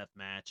Drew and Seth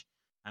match.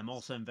 I'm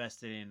also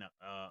invested in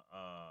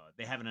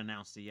they haven't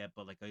announced it yet,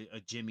 but like a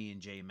Jimmy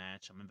and Jay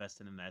match. I'm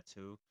invested in that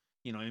too.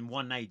 In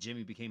one night,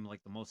 Jimmy became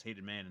like the most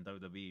hated man in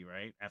WWE,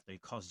 right? After he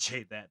caused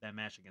Jay that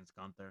match against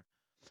Gunther.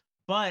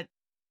 But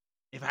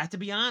if I have to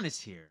be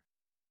honest here,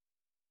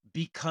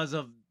 because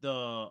of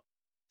the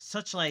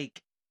such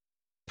like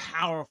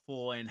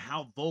powerful and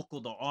how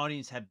vocal the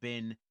audience have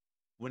been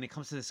when it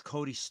comes to this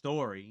Cody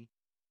story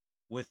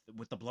with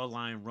the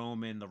bloodline,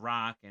 Roman, The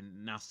Rock,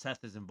 and now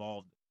Seth is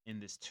involved in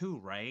this too,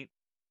 right?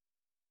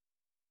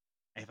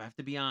 If I have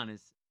to be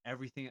honest,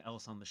 everything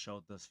else on the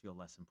show does feel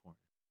less important.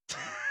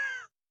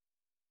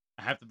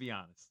 I have to be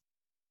honest.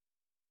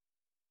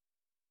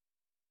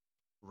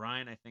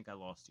 Ryan, I think I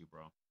lost you,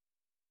 bro.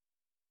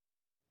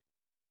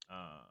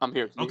 I'm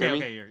here.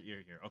 Okay, you're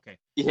here. Okay.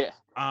 Yeah.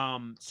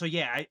 So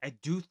yeah, I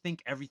do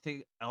think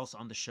everything else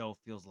on the show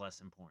feels less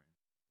important.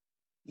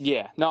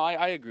 Yeah. No,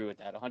 I agree with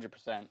that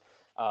 100%.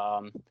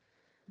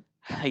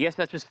 I guess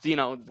that's just,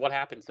 what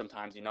happens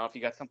sometimes, if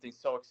you got something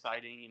so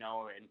exciting,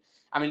 and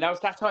I mean,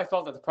 that's how I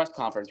felt at the press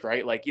conference,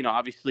 right? Like,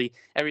 obviously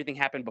everything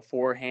happened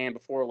beforehand,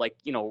 before like,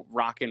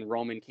 Rock and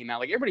Roman came out,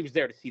 like everybody was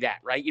there to see that,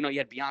 right? You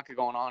had Bianca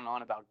going on and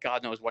on about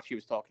God knows what she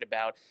was talking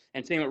about,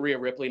 and same with Rhea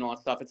Ripley and all that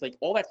stuff. It's like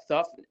all that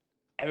stuff,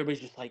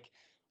 everybody's just like,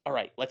 all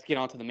right, let's get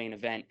on to the main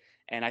event.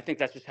 And I think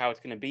that's just how it's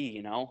going to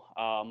be,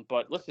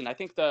 But listen, I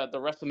think the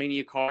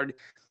WrestleMania card,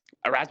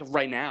 or as of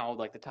right now,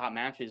 like the top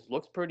matches,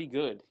 looks pretty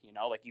good.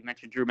 Like you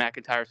mentioned, Drew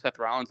McIntyre, Seth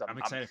Rollins. I'm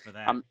excited for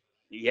that.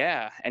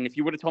 Yeah, and if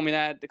you would have told me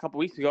that a couple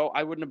weeks ago,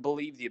 I wouldn't have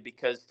believed you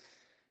because,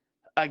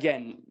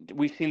 again,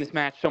 we've seen this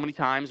match so many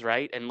times,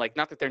 right? And like,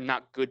 not that they're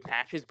not good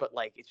matches, but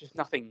like, it's just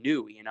nothing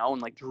new,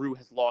 And like, Drew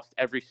has lost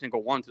every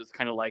single one, so it's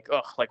kind of like,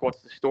 ugh, like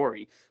what's the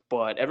story?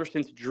 But ever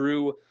since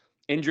Drew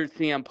injured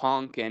CM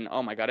Punk, and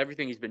oh my God,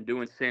 everything he's been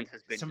doing since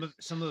has been some of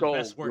the so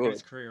best work good. in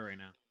his career right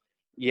now.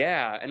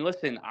 Yeah, and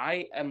listen,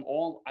 I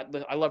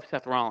love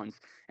Seth Rollins,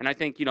 and I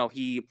think he's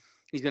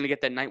going to get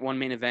that night one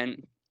main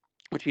event,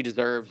 which he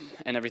deserves,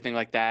 and everything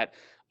like that.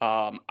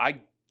 I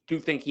do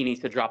think he needs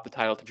to drop the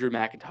title to Drew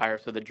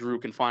McIntyre so that Drew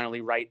can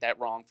finally right that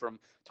wrong from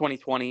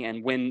 2020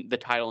 and win the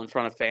title in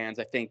front of fans.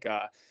 I think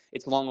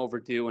it's long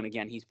overdue, and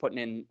again, he's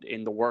putting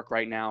in the work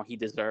right now. He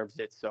deserves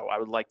it, so I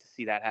would like to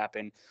see that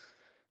happen.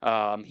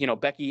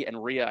 Becky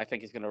and Rhea, I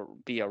think, is going to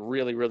be a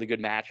really, really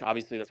good match.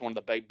 Obviously, that's one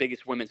of the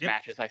biggest women's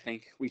matches I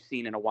think we've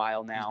seen in a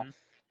while now.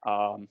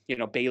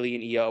 Bayley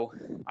and Io,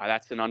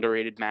 that's an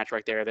underrated match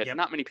right there that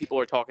not many people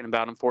are talking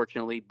about,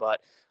 unfortunately,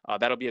 but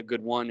that'll be a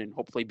good one. And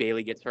hopefully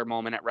Bayley gets her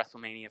moment at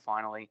WrestleMania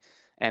finally.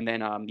 And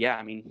then, I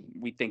mean,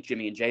 we think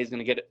Jimmy and Jay is going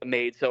to get it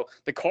made. So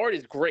the card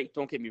is great.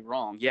 Don't get me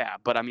wrong. Yeah.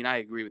 But I mean, I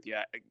agree with you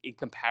in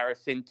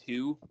comparison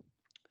to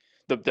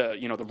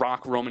the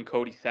Rock, Roman,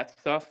 Cody, Seth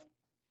stuff.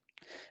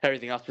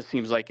 Everything else just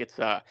seems like it's,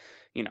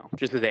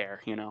 just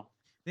there.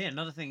 Yeah,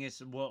 another thing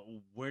is, well,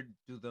 where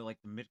do the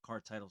mid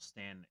card titles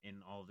stand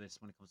in all this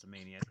when it comes to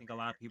Mania? I think a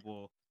lot of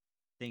people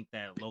think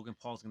that Logan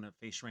Paul's gonna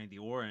face Randy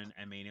Orton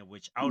at Mania,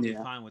 which I would be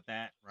Yeah. fine with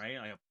that,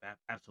 right?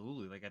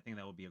 Absolutely, I think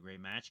that would be a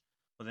great match.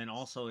 But then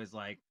also is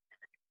like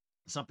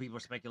some people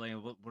are speculating,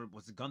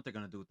 what's Gunther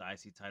gonna do with the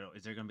IC title?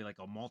 Is there gonna be like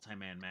a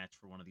multi-man match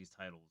for one of these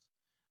titles?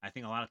 I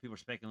think a lot of people are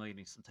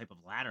speculating some type of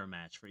ladder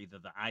match for either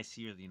the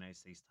IC or the United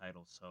States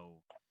title.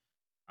 So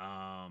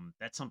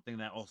that's something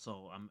that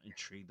also I'm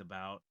intrigued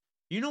about.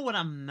 You know what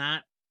I'm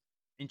not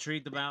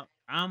intrigued about?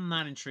 I'm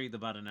not intrigued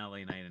about an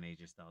LA Knight and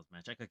AJ Styles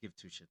match. I could give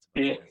two shits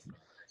about Yeah. this.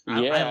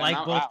 I Yeah, and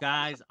like both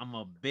guys. I'm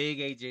a big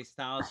AJ I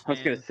Styles was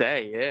gonna fan.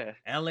 say,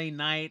 yeah. LA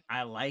Knight,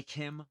 I like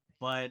him,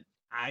 but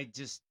I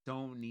just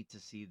don't need to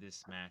see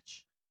this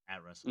match at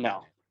No,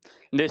 WrestleMania.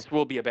 this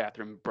will be a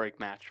bathroom break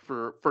match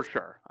for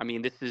sure. I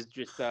mean, this is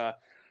just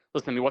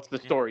listen. I mean, what's the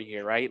Yeah. story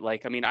here, right?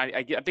 Like, I mean,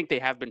 I think they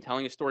have been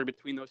telling a story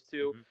between those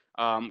two,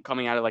 Mhm.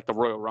 coming out of like the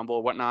Royal Rumble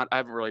and whatnot. I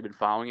haven't really been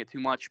following it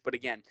too much, but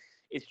again,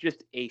 it's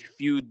just a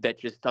feud that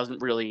just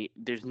doesn't really.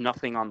 There's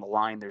nothing on the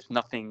line. There's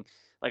nothing.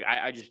 Like,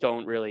 I just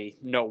don't really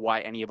know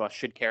why any of us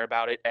should care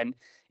about it. And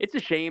it's a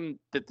shame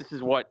that this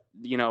is what,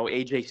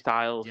 AJ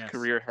Styles' Yes.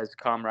 career has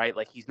come, right?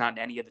 Like, he's not in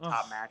any of the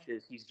top Oh,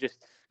 matches. He's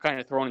just kind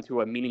of thrown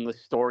into a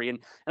meaningless story. And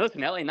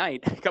listen, LA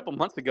Knight, a couple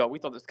months ago, we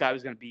thought this guy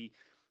was going to be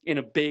in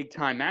a big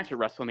time match at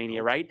WrestleMania,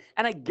 nope. right?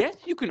 And I guess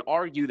you can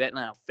argue that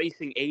now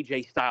facing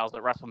AJ Styles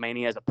at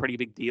WrestleMania is a pretty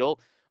big deal.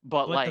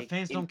 But But the like,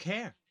 fans don't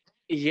care.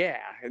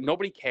 yeah,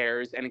 nobody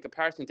cares. And in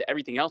comparison to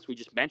everything else we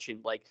just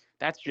mentioned, like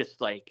that's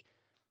just like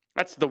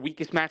that's the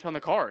weakest match on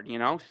the card, you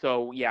know?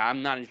 So, yeah,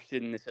 I'm not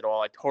interested in this at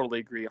all. I totally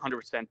agree.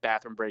 100%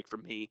 bathroom break for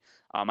me.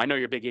 I know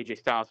you're a big AJ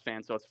Styles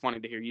fan, so it's funny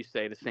to hear you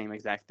say the same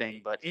exact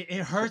thing, but It it's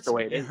just the hurts.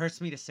 way it It is.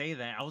 hurts me to say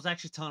that. I was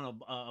actually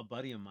telling a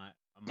buddy of mine.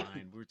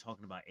 We were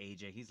talking about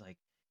AJ.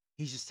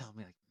 He's just telling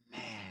me like,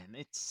 man,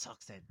 it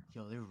sucks that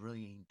they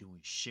really ain't doing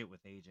shit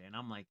with AJ. And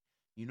I'm like,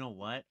 you know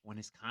what? When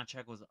his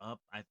contract was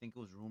up, I think it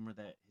was rumored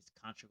that his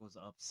contract was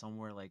up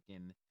somewhere like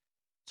in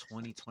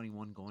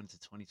 2021 going to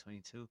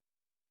 2022.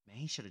 Man,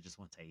 he should have just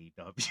went to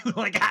AEW.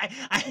 Like I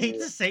hate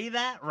Yeah. to say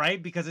that,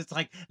 right? Because it's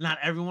like not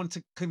everyone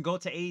can go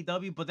to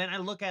AEW, but then I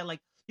look at like,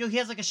 he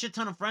has like a shit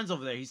ton of friends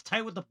over there. He's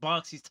tight with the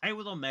Bucks, he's tight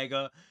with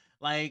Omega.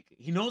 Like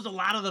he knows a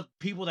lot of the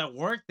people that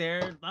work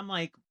there. I'm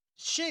like,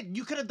 shit,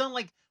 you could have done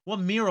like what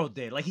Miro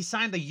did. Like he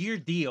signed a year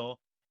deal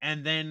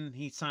and then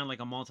he signed like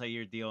a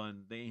multi-year deal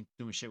and they ain't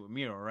doing shit with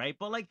Miro, right?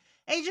 But like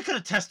AJ could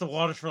have tested the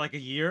waters for like a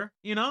year,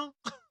 you know?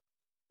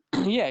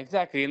 Yeah,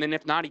 exactly. And then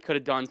if not, he could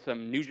have done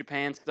some New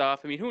Japan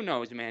stuff. I mean, who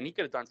knows, man? He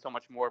could have done so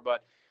much more.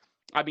 But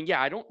I mean,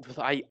 yeah,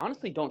 I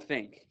honestly don't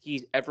think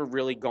he's ever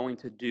really going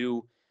to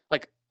do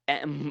like,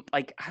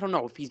 like I don't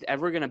know if he's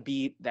ever going to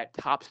be that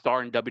top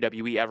star in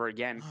WWE ever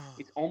again.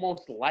 It's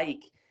almost like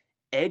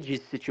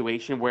Edge's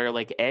situation where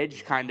like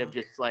Edge kind Yeah. of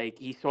just like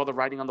he saw the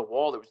writing on the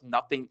wall. There was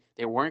nothing.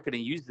 They weren't going to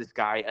use this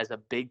guy as a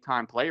big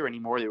time player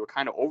anymore. They were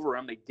kind of over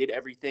him. They did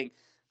everything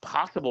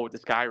possible with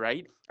this guy,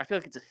 right? I feel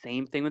like it's the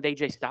same thing with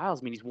AJ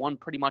Styles. I mean, he's won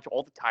pretty much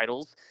all the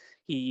titles.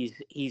 He's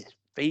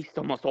faced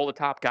almost all the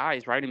top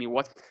guys, right? I mean,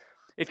 what's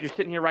if you're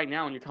sitting here right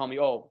now and you're telling me,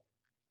 oh,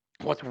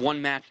 what's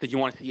one match that you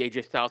want to see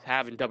AJ Styles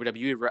have in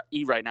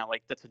WWE right now?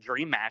 Like that's a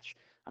dream match.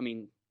 I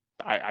mean,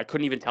 I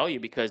couldn't even tell you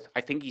because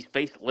I think he's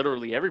faced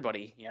literally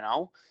everybody, you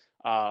know.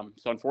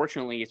 So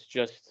unfortunately, it's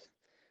just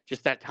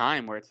that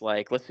time where it's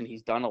like, listen,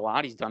 he's done a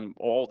lot. He's done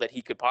all that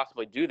he could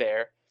possibly do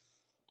there.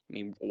 I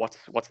mean,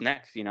 what's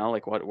next? You know,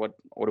 like what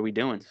are we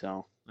doing?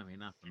 So I mean,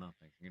 not for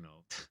nothing,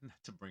 not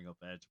to bring up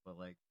Edge, but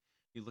like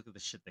you look at the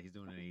shit that he's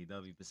doing in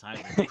AEW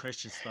besides like, the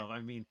Christian stuff. I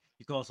mean,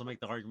 you could also make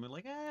the argument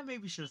like,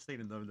 maybe he should have stayed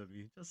in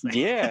WWE. Just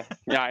saying.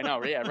 yeah, I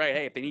know. Yeah, right.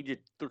 Hey, if they need you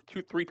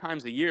 2-3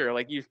 times a year,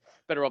 like you're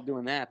better off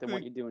doing that than what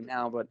Like, you're doing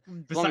now. But as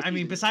long besides, as I he's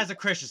mean, besides the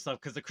Christian stuff,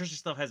 because the Christian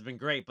stuff has been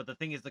great, but the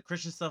thing is, the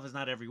Christian stuff is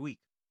not every week.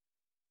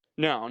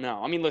 no.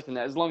 I mean, listen,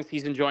 as long as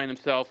he's enjoying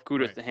himself,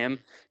 kudos Right. to him.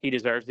 He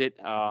deserves it.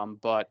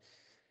 Mhm. But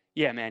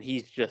yeah, man,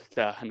 he's just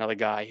another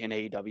guy in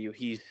AEW.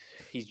 He's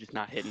just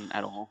not hitting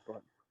at all.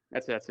 But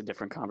that's a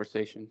different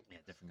conversation. Yeah,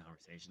 different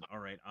conversation. All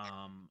right.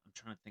 I'm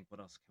trying to think what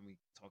else can we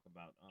talk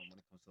about when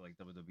it comes to like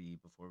WWE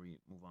before we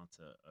move on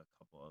to a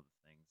couple other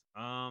things.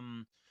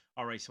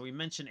 All right. So we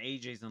mentioned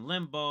AJ's in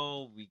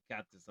limbo. We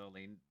got this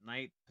LA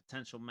Knight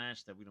potential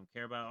match that we don't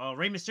care about. Oh,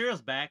 Rey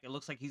Mysterio's back. It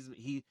looks like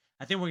he.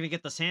 I think we're gonna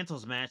get the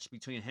Santos match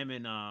between him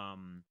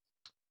and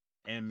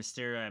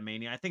Mysterio at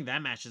Mania. I think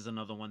that match is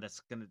another one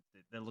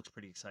that looks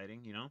pretty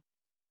exciting. You know.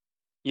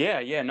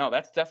 Yeah, no,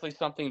 that's definitely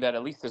something that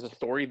at least there's a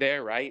story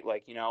there, right?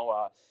 Like,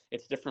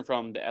 it's different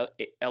from the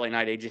LA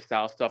Knight AJ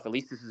Styles stuff. At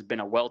least this has been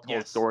a well-told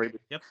Yes. story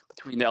Yep.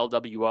 between the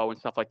LWO and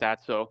stuff like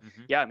that. So,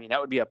 Hmm. yeah, I mean, that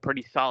would be a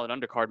pretty solid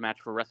undercard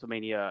match for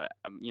WrestleMania,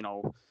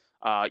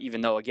 even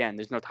though, again,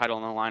 there's no title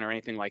on the line or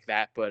anything like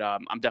that. But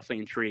I'm definitely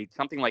intrigued.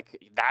 Something like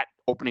that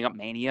opening up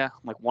Mania,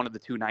 like one of the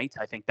two nights,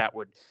 I think that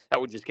would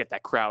just get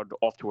that crowd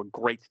off to a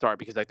great start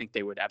because I think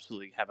they would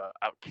absolutely have a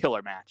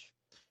killer match.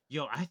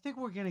 Yo, I think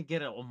we're gonna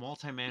get a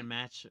multi-man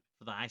match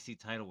for the IC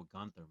title with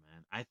Gunther,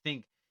 man. I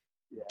think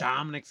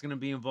Dominic's gonna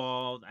be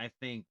involved. I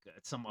think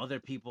some other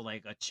people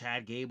like a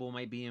Chad Gable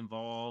might be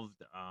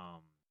involved.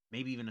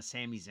 Maybe even a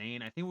Sami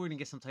Zayn. I think we're gonna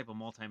get some type of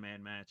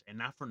multi-man match, and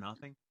not for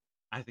nothing.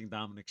 I think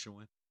Dominic should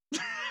win.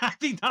 I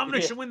think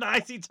Dominic should win the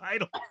IC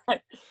title.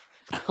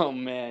 Oh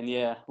man,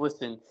 yeah.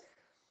 Listen,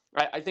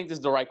 I think this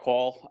is the right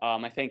call.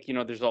 I think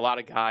there's a lot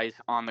of guys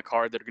on the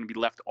card that are going to be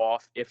left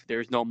off if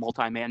there's no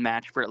multi-man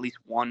match for at least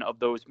one of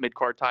those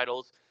mid-card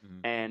titles.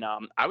 Mhm. And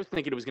I was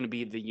thinking it was going to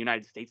be the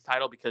United States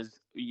title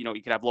because you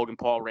could have Logan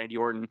Paul, Randy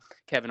Orton,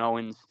 Kevin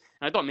Owens,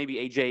 and I thought maybe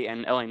AJ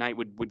and LA Knight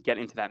would get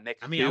into that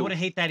mix. I mean, too. I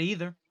wouldn't hate that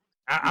either.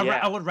 Yeah.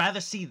 I would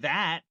rather see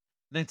that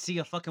than see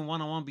a fucking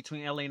one-on-one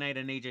between LA Knight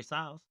and AJ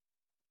Styles.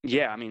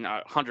 Yeah, I mean,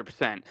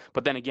 100%.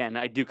 But then again,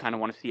 I do kind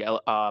of want to see a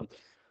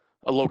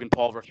Logan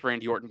Paul versus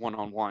Randy Orton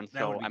one-on-one. That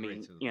So would be I great,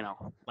 mean, too.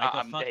 Like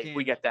a hey,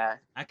 we get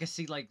that. I could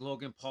see like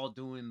Logan Paul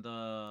doing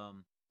the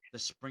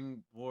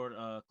springboard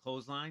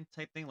clothesline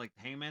type thing like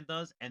Hangman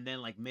does, and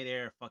then like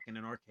midair fucking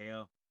an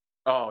RKO.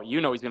 Oh,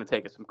 he's going to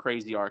take some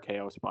crazy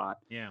RKO spot.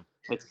 Yeah,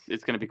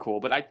 it's going to be cool.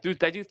 But I do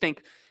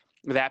think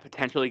that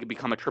potentially could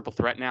become a triple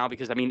threat now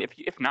because I mean,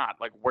 if not,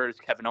 like where does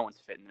Kevin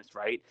Owens fit in this,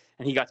 right?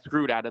 And he got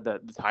screwed out of the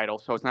title,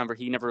 so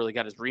he never really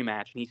got his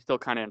rematch, and he's still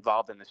kind of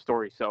involved in the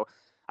story. So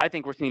I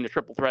think we're seeing a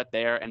triple threat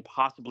there, and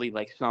possibly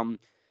like some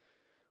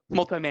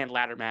multi-man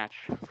ladder match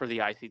for the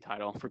IC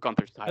title, for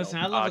Gunther's title. listen,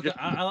 I love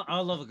I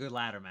love a good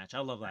ladder match.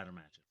 I love ladder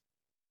matches.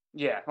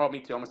 Yeah, well, me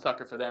too. I'm a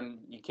sucker for them.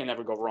 You can't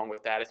ever go wrong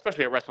with that,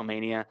 especially at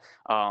WrestleMania.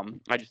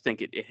 I just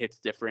think it hits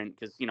different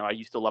because I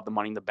used to love the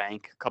Money in the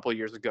Bank a couple of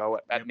years ago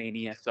at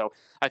Mania, so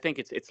I think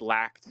it's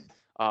lacked.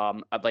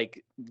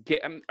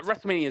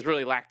 WrestleMania has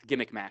really lacked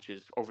gimmick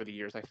matches over the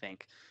years. I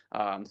think.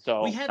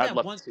 So We had I'd that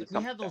love one. to see We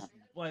something had those. like that.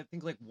 Well, I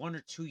think like 1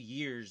 or 2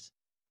 years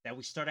that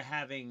we started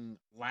having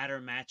ladder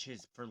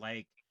matches for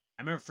like.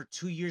 I remember for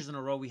 2 years in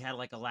a row we had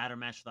like a ladder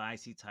match for the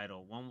IC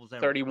title. One was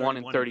at 31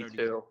 and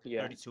 32.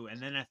 Yeah. 32,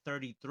 and then at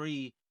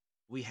 33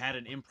 we had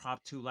an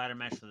impromptu ladder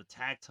match for the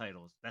tag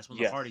titles. That's when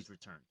the Yes. Hardys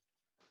returned.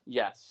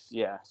 Yes,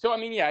 yeah. So I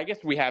mean, yeah, I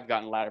guess we have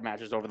gotten ladder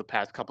matches over the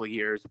past couple of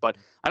years, but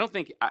I don't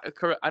think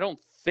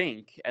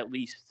at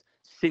least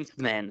since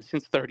then,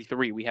 since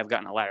 33, we have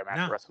gotten a ladder match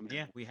No, for WrestleMania.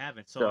 yeah, we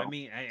haven't. So I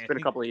mean, It's I been a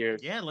think, couple of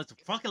years. yeah, let's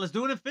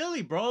do it in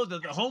Philly, bro.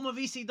 The home of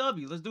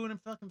ECW. Let's do it in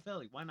fucking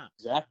Philly. Why not?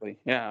 Exactly.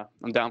 Yeah,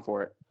 I'm down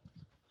for it.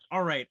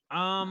 All right.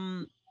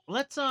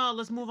 Let's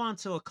move on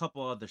to a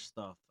couple other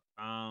stuff.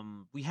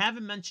 We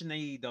haven't mentioned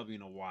AEW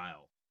in a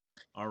while.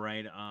 All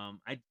right.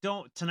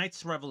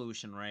 Tonight's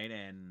Revolution, right?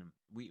 And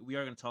we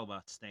are going to talk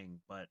about Sting,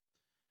 but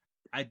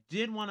I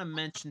did want to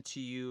mention to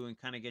you and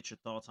kind of get your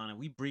thoughts on it.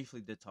 We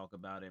briefly did talk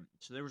about it.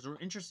 So there was an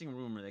interesting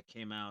rumor that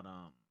came out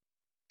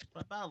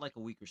about like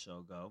a week or so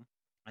ago.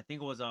 I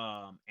think it was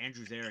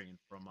Andrew Zarian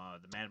from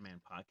the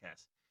Madman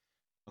podcast.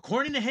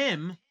 According to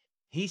him,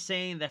 he's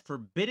saying that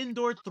Forbidden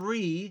Door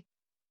 3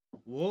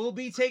 will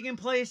be taking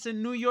place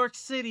in New York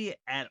City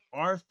at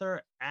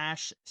Arthur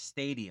Ashe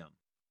Stadium.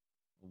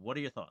 What are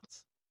your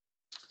thoughts?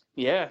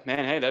 Yeah,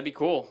 man. Hey, that'd be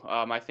cool.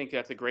 I think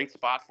that's a great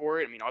spot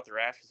for it. I mean, Arthur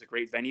Ashe is a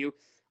great venue.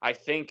 I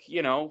think,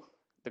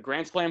 the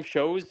Grand Slam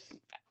shows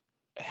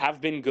have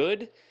been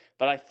good,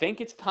 but I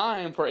think it's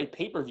time for a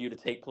pay-per-view to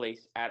take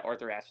place at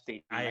Arthur Ashe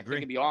Stadium. I agree. think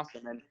it'd be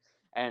awesome.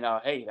 And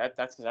hey,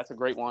 that's a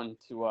great one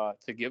to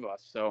give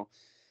us. So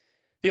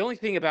the only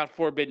thing about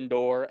Forbidden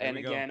Door, Here and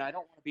we go. again, I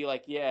don't want to be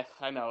like, yeah,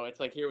 I know. It's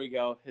like, here we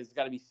go. There's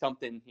got to be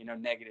something,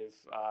 negative.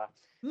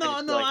 No,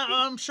 it's like-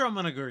 I'm sure I'm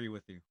gonna agree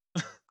with you.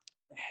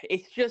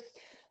 It's just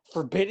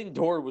Forbidden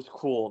Door was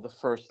cool the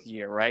first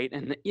year, right?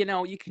 And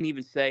you can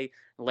even say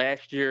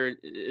last year's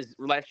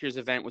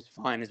event was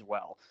fun as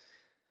well.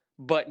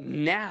 But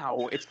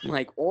now it's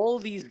like all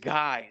these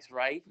guys,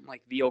 right?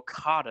 Like the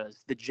Okadas,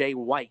 the Jay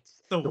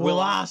Whites, The Will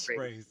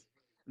Ospreys.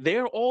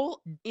 they're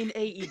all in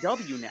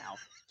AEW now.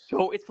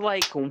 So it's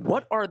like,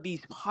 what are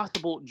these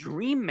possible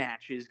dream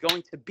matches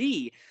going to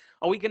be?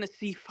 Are we going to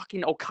see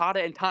fucking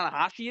Okada and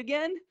Tanahashi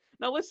again?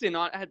 Now, listen,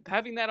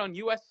 having that on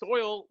U.S.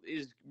 soil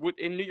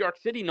in New York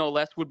City, no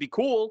less, would be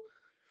cool.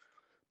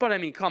 But I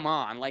mean, come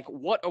on, like,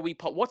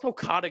 what's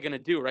Okada gonna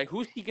do, right?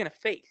 Who's he gonna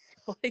face?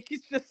 Like,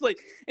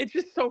 it's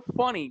just so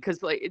funny because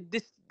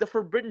the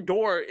Forbidden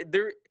Door,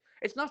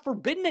 it's not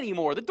forbidden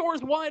anymore. The door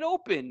is wide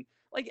open.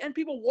 Like, and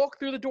people walk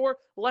through the door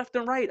left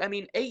and right. I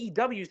mean,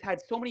 AEW's had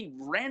so many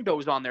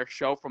randos on their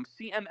show from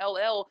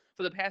CMLL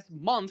for the past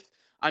month.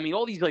 I mean,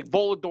 all these like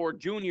Volador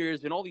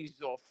Juniors and all these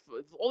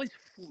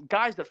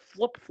guys that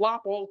flip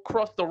flop all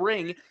across the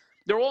ring.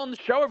 They're all on the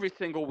show every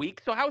single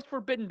week. So how is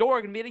Forbidden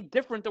Door going to be any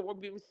different than what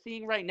we're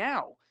seeing right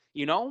now?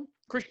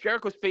 Chris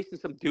Jericho's facing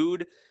some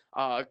dude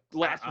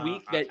last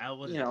week that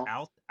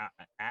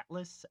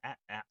Atlas,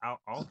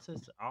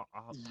 Altus.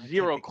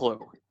 Zero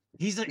clue.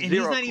 He's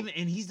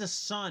the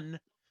son.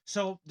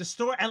 So the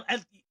story.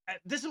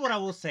 This is what I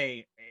will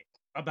say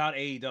about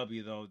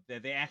AEW though,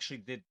 that they actually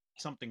did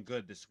something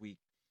good this week.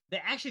 They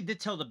actually did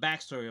tell the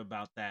backstory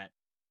about that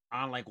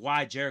on like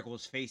why Jericho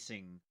was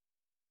facing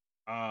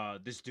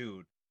this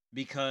dude,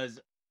 because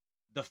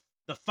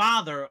the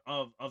father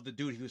of the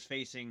dude he was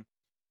facing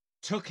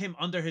took him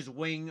under his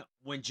wing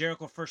when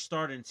Jericho first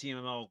started in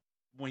CMLL,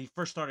 when he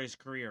first started his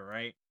career,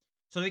 right?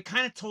 So they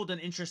kind of told an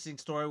interesting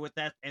story with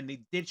that, and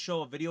they did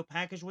show a video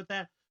package with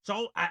that.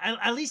 So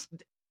at least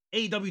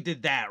AEW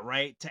did that,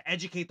 right, to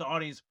educate the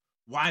audience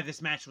why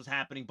this match was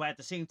happening. But at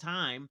the same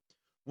time,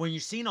 when you're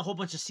seeing a whole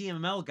bunch of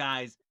CMLL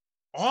guys,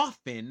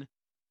 often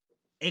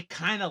it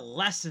kind of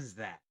lessens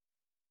that.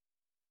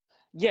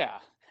 Yeah.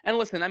 And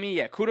listen, I mean,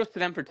 yeah, kudos to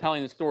them for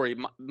telling the story.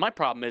 My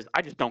problem is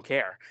I just don't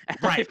care. And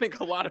I Right. think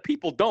a lot of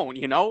people don't,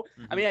 you know?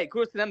 I Mhm. mean, hey,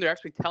 kudos to them. They're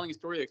actually telling a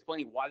story. They're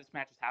explaining why this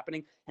match is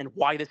happening and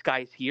why this guy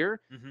is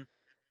here. Mhm.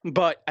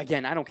 But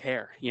again, I don't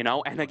care, you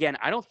know? And again,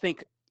 I don't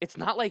think it's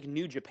not like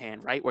New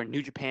Japan, right? Where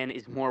New Japan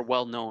is more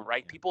well known,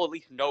 right? Yeah. People at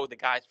least know the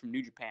guys from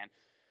New Japan.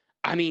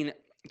 I mean,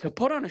 to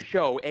put on a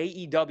show,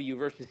 AEW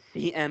versus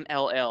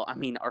CMLL, I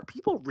mean, are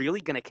people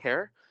really going to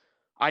care?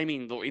 I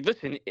mean,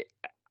 listen,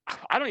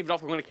 I don't even know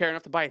if I'm going to care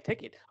enough to buy a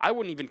ticket. I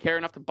wouldn't even care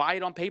enough to buy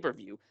it on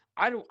pay-per-view.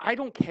 I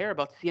don't care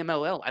about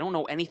CMLL. I don't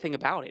know anything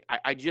about it.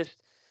 I just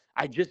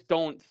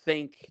don't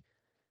think,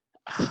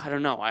 I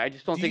don't know. I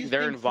just don't Do you think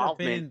their think involvement.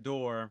 Forbidden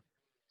Door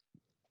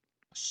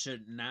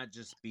should not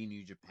just be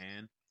New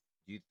Japan?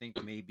 Do you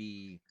think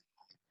maybe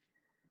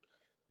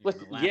you're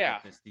Listen, gonna laugh yeah,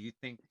 at this? Do you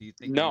think maybe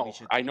we no,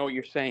 should I know what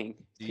you're saying.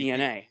 do you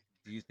think TNA.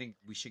 do you think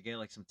we should get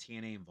like some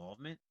TNA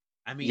involvement?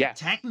 I mean, Yes.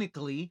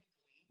 technically,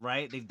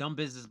 right? They've done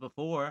business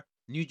before.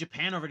 New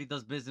Japan already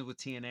does business with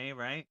TNA,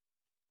 right?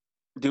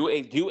 Do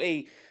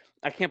a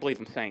I can't believe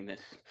I'm saying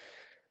this.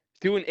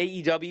 Do an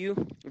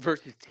AEW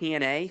versus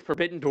TNA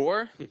Forbidden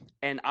Door,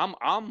 and I'm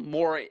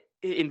more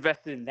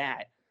invested in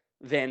that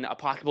than a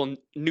possible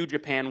New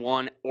Japan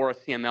one or a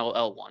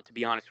CMLL one, to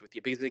be honest with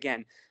you. Because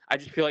again, I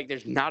just feel like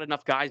there's not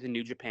enough guys in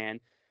New Japan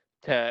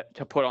to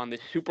put on this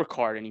super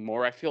card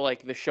anymore. I feel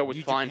like the show was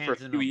New fine for a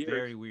Japan's in few a years.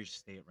 very weird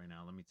state right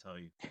now, let me tell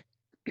you.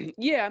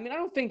 Yeah, I mean, I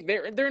don't think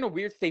they're in a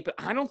weird state, but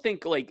I don't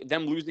think like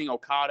them losing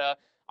Okada,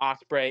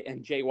 Osprey,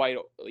 and Jay White,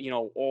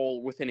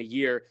 all within a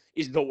year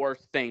is the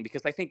worst thing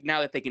because I think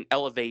now that they can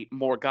elevate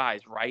more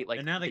guys, right? And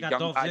Like now they the got young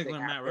Dolph guys they Ziggler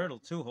and have Matt there. Riddle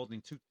too,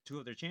 holding two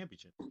of their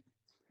championships.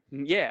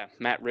 Yeah,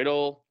 Matt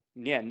Riddle.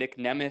 Yeah, Nick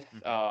Nemeth.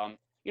 Mhm.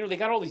 They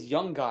got all these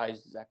young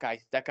guys. That guy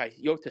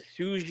Yota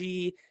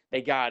Tsuji.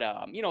 They got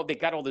they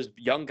got all those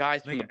young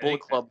guys They from the got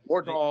Bullet Club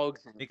War they,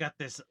 Dogs. they got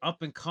this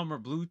up and comer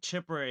blue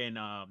chipper in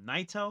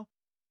Naito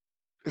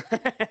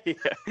Yeah,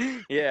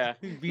 yeah.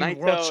 being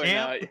world Naito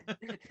and champ.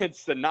 and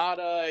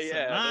Sonata.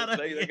 Yeah, Sonata,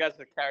 they yeah. guys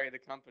that carry the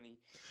company.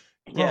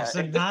 Bro, Yeah, it's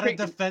Sonata crazy.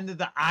 defended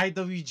the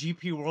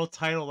IWGP World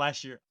Title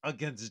last year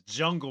against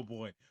Jungle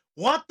Boy.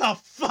 What the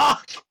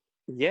fuck?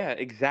 Yeah,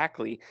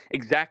 exactly,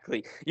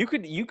 exactly. You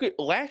could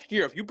last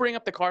year if you bring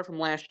up the card from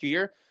last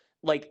year,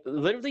 like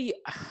literally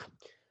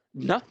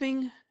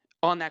nothing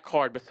on that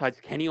card besides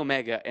Kenny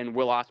Omega and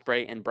Will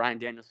Ospreay and Bryan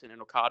Danielson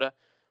and Okada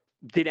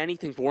did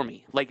anything for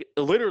me. Like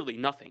literally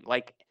nothing.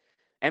 Like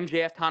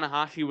MJF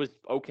Tanahashi was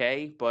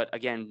okay, but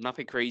again,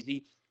 nothing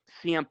crazy.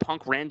 CM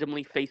Punk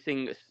randomly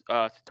facing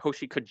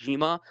Satoshi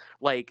Kojima,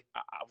 like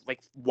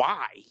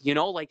why?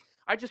 Like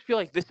I just feel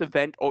like this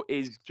event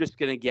is just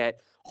gonna get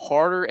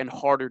harder and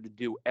harder to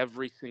do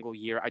every single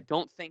year. I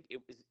don't think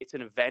it's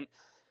an event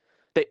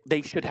that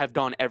they should have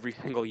done every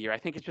single year. I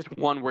think it's just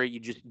one where you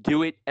just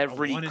do it A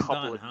every one and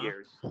couple done, of huh?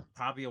 years.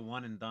 Probably a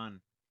one and done.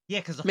 Yeah,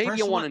 because the Maybe a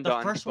first one one, and the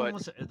done, first one but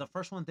was the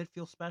first one did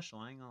feel special.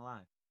 I ain't gonna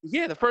lie.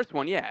 yeah, the first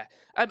one, yeah.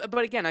 But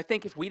again, I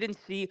think if we didn't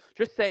see,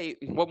 just say,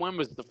 when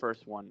was the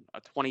first one?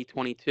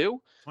 2022.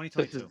 So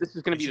this is 2022 this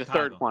is going to in be the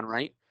third Chicago. one,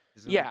 right?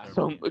 This is gonna be the Yeah. third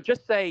one. So Yeah.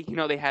 just say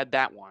they had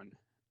that one,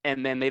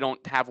 and then they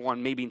don't have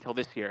one maybe until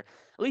this year.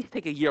 At least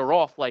take a year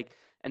off,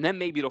 and then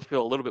maybe it'll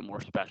feel a little bit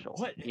more special.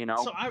 What? You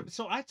know?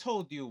 So I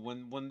told you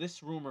when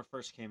this rumor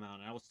first came out,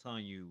 and I was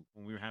telling you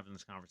when we were having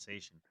this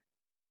conversation,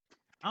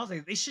 I was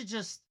like, they should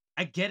just.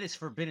 I get it's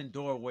Forbidden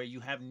Door where you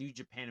have New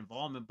Japan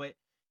involvement, but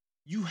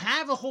you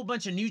have a whole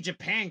bunch of New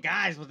Japan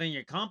guys within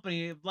your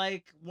company.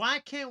 Like, why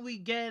can't we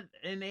get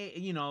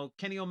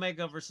Kenny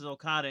Omega versus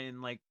Okada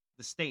in like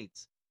the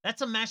States?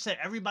 That's a match that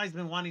everybody's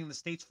been wanting in the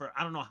States for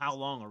I don't know how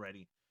long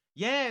already.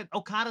 Yeah,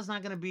 Okada's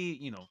not gonna be,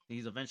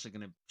 he's eventually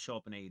gonna show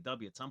up in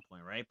AEW at some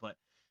point, right? But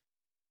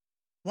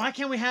why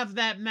can't we have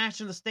that match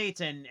in the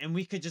States and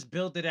we could just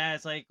build it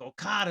as like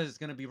Okada's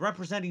gonna be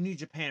representing New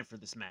Japan for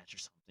this match or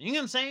something? You know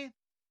what I'm saying?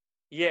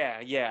 Yeah,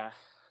 yeah,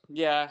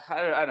 yeah.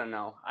 I don't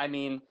know. I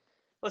mean,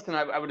 listen,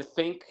 I would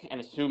think and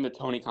assume that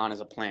Tony Khan has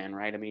a plan,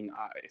 right? I mean,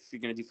 if you're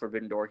going to do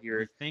Forbidden Door We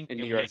here think in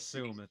New and we York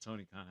assume City. that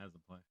Tony Khan has a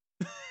plan.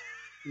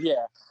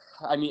 Yeah,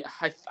 I mean,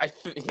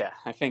 yeah,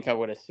 I think I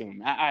would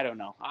assume. I don't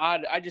know.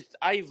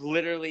 I've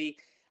literally,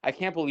 I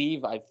can't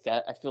believe I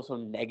feel so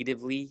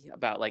negatively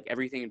about like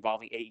everything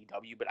involving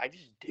AEW, but I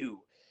just do.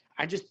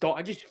 I just don't.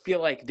 I just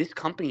feel like this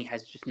company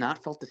has just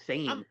not felt the I'm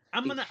same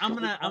I'm in gonna I'm so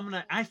gonna I'm long.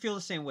 gonna I feel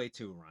the same way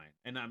too, Ryan.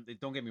 And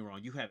don't get me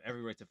wrong, you have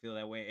every right to feel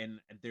that way. And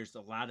there's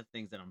a lot of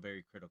things that I'm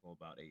very critical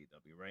about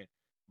AEW, right?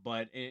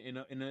 But in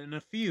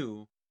a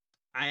few,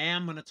 I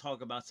am gonna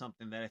talk about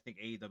something that I think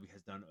AEW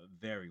has done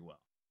very well.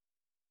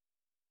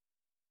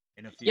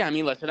 in a few. Yeah, I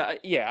mean, listen,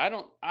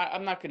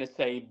 I'm not going to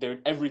say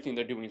everything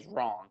they're doing is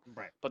wrong,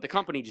 Right. but the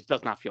company just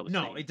does not feel the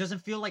No, same. it doesn't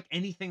feel like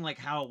anything like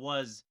how it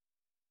was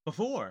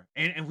before.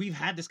 And we've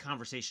had this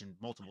conversation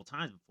multiple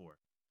times before.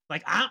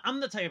 Like, I'm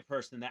the type of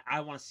person that I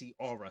want to see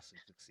all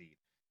wrestling succeed.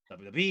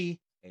 WWE,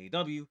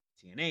 AEW,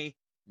 TNA,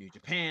 New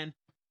Japan,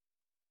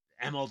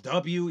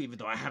 MLW, even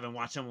though I haven't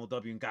watched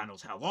MLW in God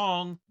knows how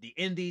long, the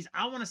Indies.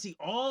 I want to see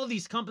all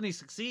these companies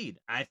succeed.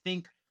 I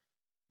think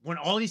when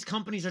all these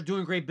companies are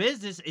doing great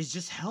business, it's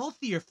just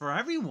healthier for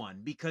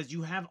everyone because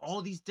you have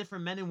all these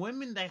different men and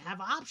women that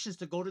have options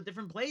to go to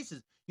different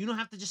places. You don't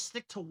have to just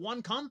stick to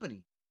one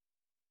company.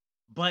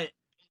 But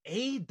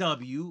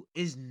AEW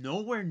is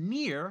nowhere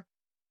near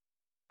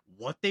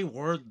what they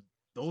were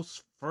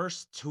those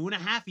first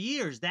 2.5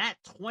 years. That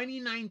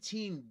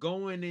 2019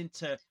 going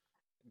into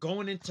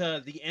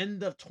the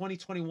end of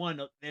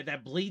 2021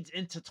 that bleeds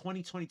into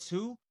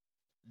 2022,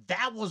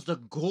 that was the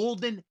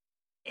golden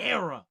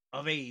era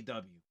of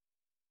AEW.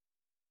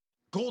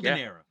 Golden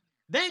era.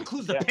 That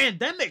includes the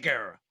pandemic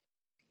era.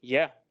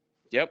 Yeah.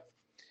 Yep.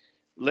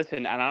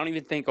 Listen, and I don't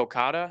even think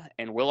Okada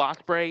and Will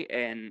Ospreay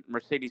and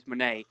Mercedes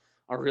Moné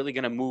are really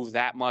going to move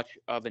that much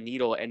of a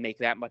needle and make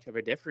that much of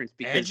a difference.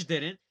 Because Edge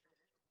didn't.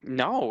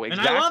 No,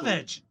 exactly. And I love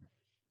Edge.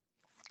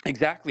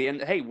 Exactly.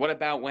 And hey, what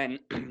about when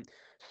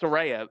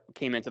Saraya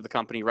came into the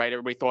company, right?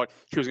 Everybody thought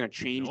she was going to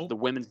change the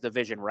women's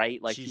division,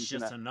 right? Like she's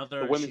just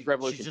another the women's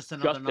revolution. She's just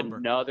another number.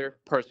 Another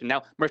person.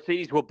 Now,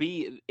 Mercedes will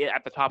be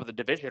at the top of the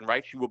division,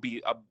 right? She will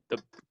be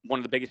one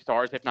of the biggest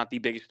stars, if not the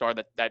biggest star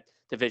that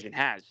division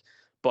has.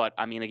 But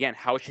I mean, again,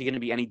 how is she going to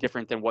be any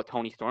different than what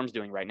Toni Storm's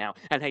doing right now?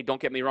 And hey, don't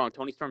get me wrong,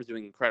 Toni Storm's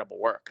doing incredible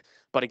work.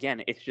 But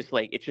again, it's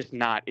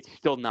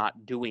still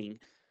not doing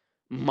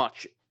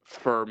much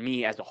for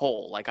me as a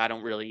whole. Like I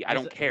don't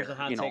care. Here's a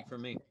hot take for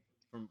me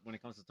from when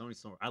it comes to Toni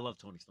Storm. I love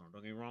Toni Storm,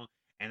 don't get me wrong.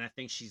 And I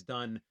think she's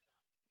done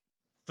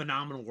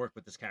phenomenal work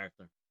with this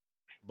character.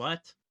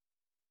 But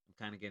I'm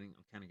kind of getting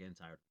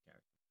tired of the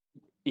character.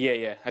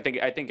 Yeah.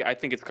 I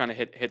think it's kind of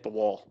hit the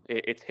wall.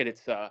 It's hit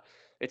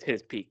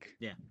its peak.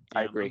 Yeah,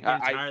 I agree. I'm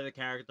getting tired of the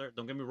character.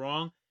 Don't get me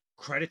wrong.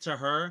 Credit to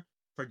her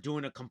for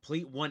doing a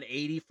complete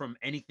 180 from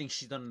anything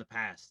she's done in the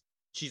past.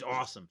 She's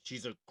awesome.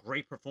 She's a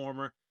great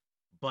performer.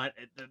 But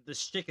the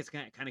shtick is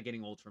kind of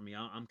getting old for me.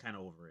 I'm kind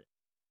of over it.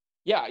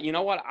 Yeah, you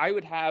know what? I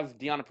would have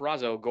Deonna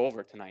Purrazzo go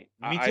over tonight.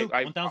 Me too.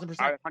 1,000%.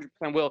 I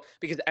 100% will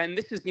because, and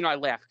this is, I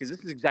laugh because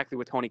this is exactly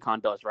what Tony Khan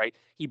does, right?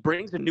 He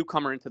brings a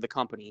newcomer into the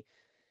company,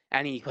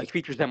 and he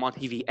features them on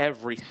TV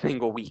every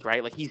single week,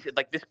 right? Like he's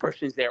like this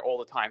person's there all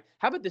the time.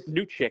 How about this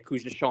new chick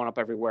who's just showing up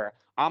everywhere?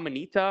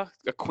 Amanita,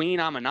 Queen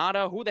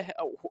Amanata. Who the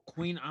hell?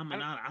 Queen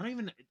Amanata. I don't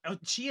even.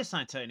 She is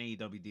signed to an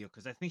AEW deal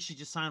because I think she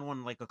just signed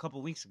one like a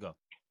couple weeks ago.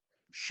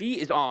 She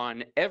is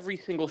on every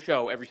single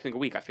show every single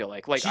week. I feel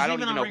like I don't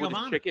even know who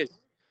this chick is.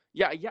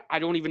 Yeah. I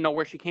don't even know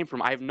where she came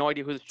from. I have no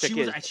idea who this chick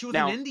is. She was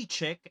an indie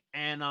chick,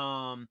 and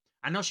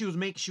I know she was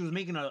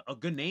making a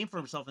good name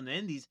for herself in the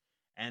indies,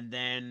 and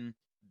then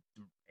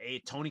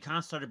Tony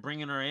Khan started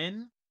bringing her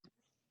in,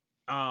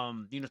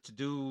 to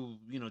do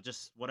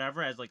just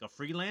whatever as like a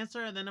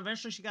freelancer, and then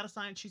eventually she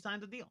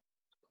signed a deal.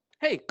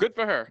 Hey, good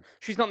for her.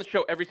 She's on the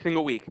show every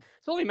single week.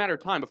 It's only a matter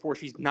of time before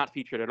she's not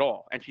featured at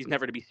all, and she's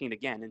never to be seen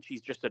again, and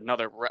she's just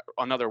another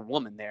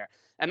woman there.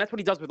 And that's what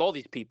he does with all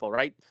these people,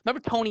 right? Remember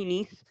Tony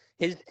Nese,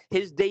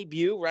 his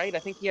debut, right? I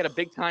think he had a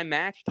big-time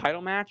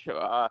title match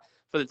for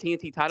the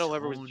TNT title,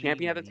 whoever was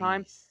champion at the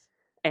time.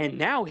 And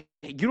now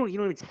you don't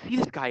even see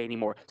this guy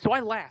anymore. So I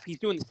laugh. He's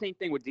doing the same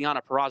thing with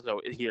Deonna Purrazzo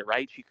here,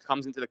 right? She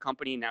comes into the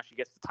company, and now she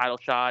gets the title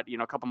shot,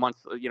 a couple months,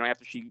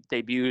 after she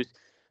debuts.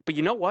 But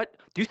you know what?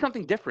 Do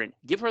something different.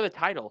 Give her the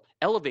title.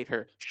 Elevate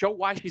her. Show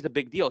why she's a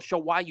big deal. Show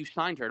why you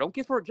signed her. Don't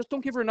give her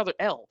another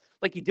L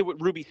like you did with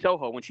Ruby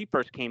Soho when she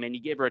first came in.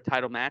 You gave her a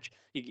title match.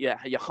 You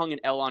hung an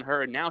L on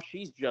her, and now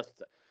she's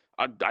just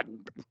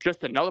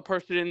another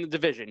person in the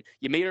division.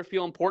 You made her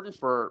feel important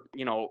for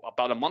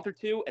about a month or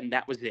two, and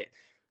that was it.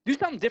 Do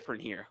something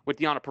different here with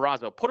Deonna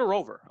Purrazzo. Put her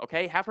over,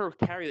 okay? Have her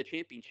carry the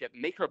championship.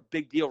 Make her a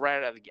big deal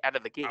right out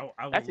of the gate.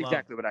 That's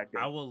exactly what I do.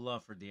 I will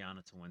love for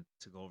Deonna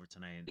to go over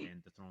tonight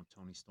and dethrone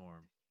Toni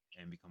Storm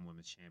and become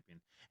women's champion.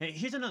 And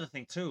here's another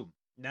thing too.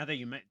 Now that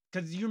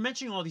because you're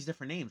mentioning all these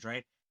different names,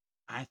 right?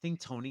 I think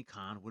Tony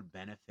Khan would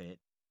benefit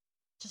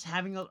just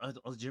having a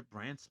legit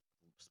brand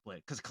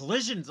split because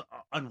Collision's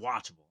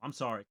unwatchable. I'm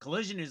sorry,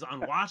 Collision is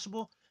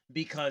unwatchable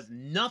because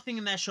nothing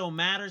in that show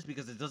matters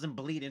because it doesn't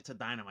bleed into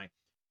Dynamite.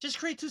 Just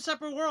create two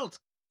separate worlds.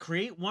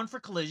 Create one for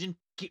Collision.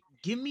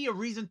 Give me a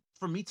reason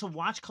for me to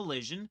watch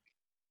Collision,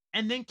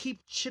 and then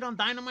keep shit on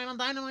Dynamite,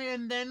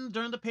 and then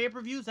during the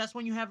pay-per-views, that's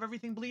when you have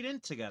everything bleed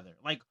in together.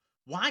 Like,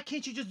 why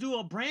can't you just do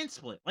a brand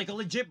split? Like a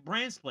legit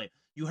brand split.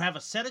 You have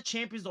a set of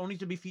champions only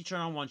to be featured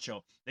on one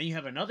show. Then you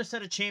have another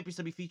set of champions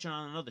to be featured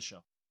on another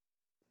show.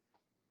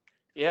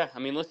 Yeah, I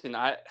mean, listen,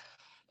 I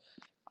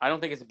don't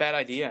think it's a bad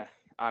idea.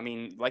 I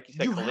mean, like you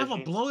said, you have a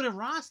bloated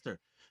roster.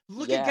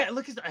 Look at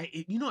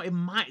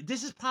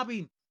this is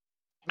probably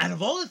out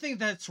of all the things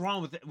that's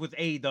wrong with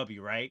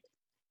AEW, right?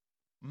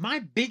 My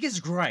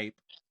biggest gripe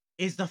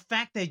is the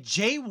fact that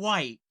Jay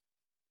White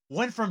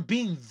went from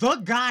being the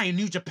guy in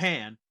New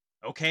Japan,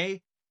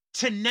 okay,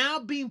 to now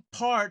being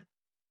part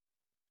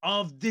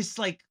of this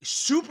like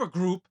super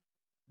group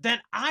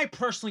that I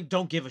personally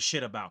don't give a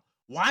shit about.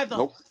 Why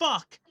the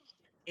fuck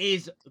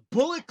is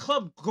Bullet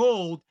Club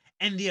Gold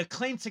and the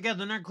Acclaim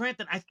together? Now,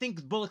 granted, I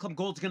think Bullet Club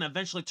Gold's gonna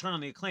eventually turn on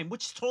the Acclaim,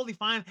 which is totally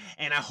fine,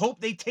 and I hope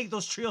they take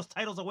those trios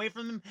titles away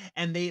from them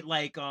and they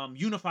like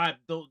unify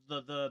the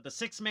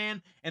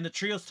 6-man and the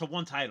trios to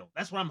one title.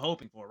 That's what I'm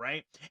hoping for,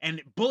 right?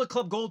 And Bullet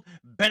Club Gold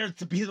better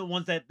to be the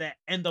ones that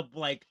end up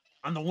like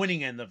on the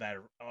winning end of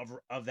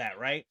that,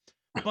 right?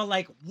 But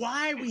like,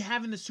 why are we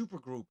having the super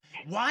group?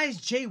 Why is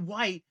Jay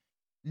White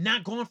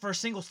not going for a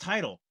singles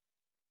title?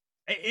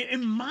 It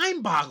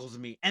mind boggles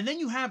me. And then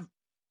you have,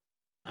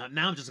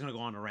 now I'm just going to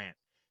go on a rant.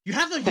 You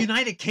have the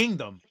United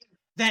Kingdom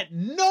that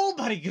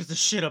nobody gives a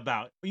shit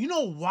about. You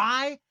know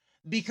why?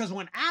 Because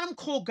when Adam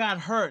Cole got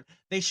hurt,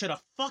 they should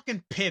have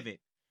fucking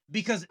pivot.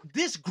 Because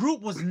this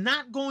group was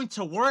not going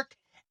to work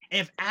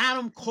if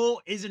Adam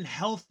Cole isn't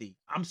healthy.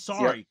 I'm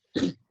sorry.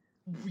 Yep.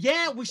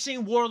 Yeah, we're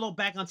seeing Wardlow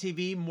back on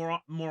TV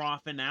more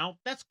often now.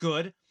 That's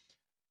good.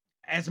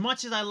 As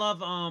much as I love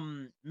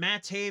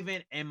Matt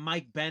Taven and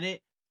Mike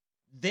Bennett,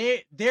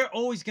 they're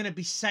always gonna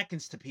be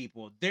seconds to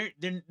people.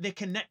 They'll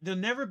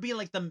never be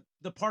like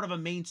the part of a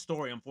main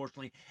story.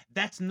 Unfortunately,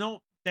 that's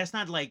not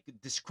like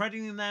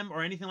discrediting them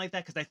or anything like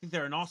that. Because I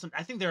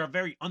think they're a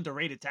very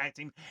underrated tag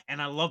team,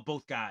 and I love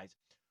both guys.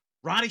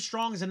 Roddy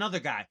Strong is another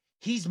guy.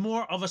 He's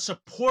more of a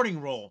supporting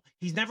role.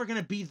 He's never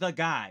gonna be the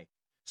guy.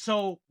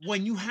 So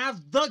when you have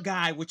the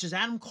guy, which is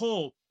Adam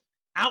Cole,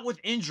 out with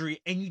injury,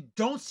 and you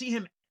don't see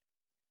him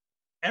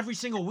every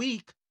single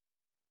week,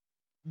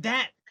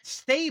 that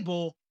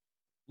stable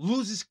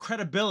loses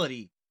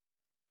credibility.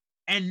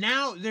 And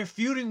now they're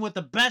feuding with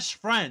the Best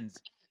Friends.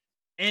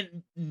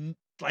 And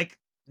like,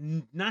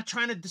 not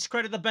trying to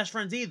discredit the Best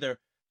Friends either,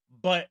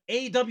 but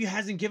AEW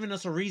hasn't given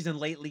us a reason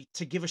lately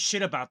to give a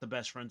shit about the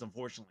Best Friends,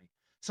 unfortunately.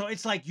 So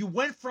it's like you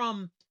went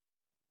from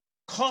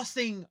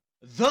costing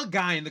the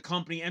guy in the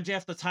company,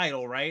 MJF, the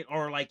title, right?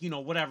 Or like,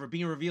 whatever,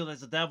 being revealed as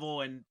the devil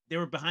and they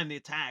were behind the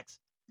attacks,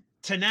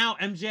 to now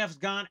MJF's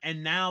gone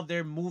and now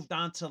they're moved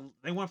on to,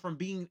 they went from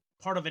being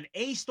part of an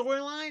A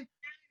storyline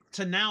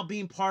to now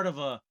being part of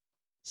a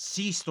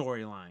C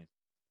storyline.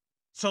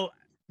 So,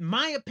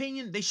 my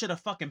opinion, they should have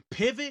fucking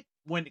pivot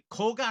when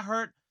Cole got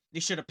hurt. They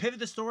should have pivoted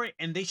the story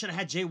and they should have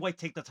had Jay White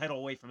take the title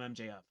away from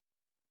MJF.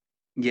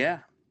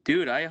 Yeah,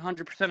 dude, I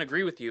 100%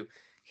 agree with you.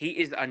 He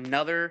is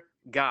another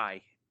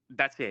guy.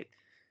 That's it.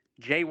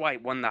 Jay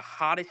White, one of the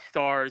hottest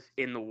stars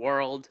in the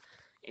world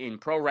in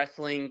pro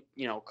wrestling.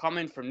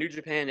 Coming from New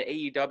Japan to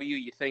AEW,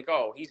 you think,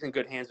 oh, he's in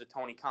good hands with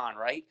Tony Khan,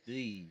 right?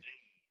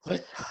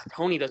 But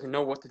Tony doesn't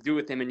know what to do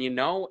with him. And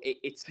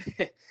it's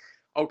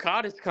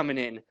Okada's coming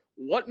in.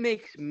 What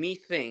makes me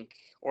think,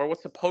 or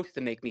what's supposed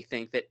to make me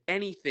think, that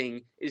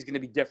anything is going to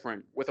be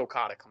different with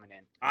Okada coming in?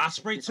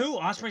 Ospreay too.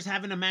 Ospreay's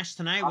having a match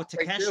tonight with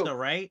Takeshita,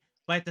 right?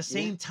 But at the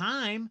same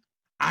time,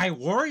 I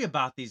worry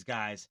about these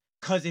guys.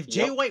 Because if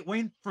Jay White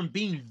went from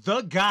being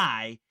the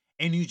guy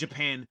in New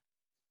Japan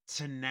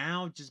to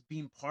now just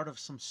being part of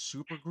some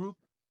super group,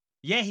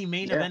 he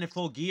main evented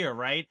Full Gear,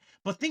 right?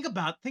 But think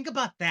about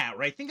that,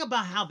 right? Think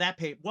about how that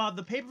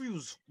the pay-per-view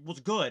was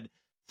good.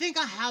 Think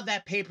of how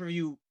that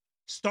pay-per-view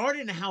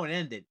started and how it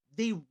ended.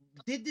 They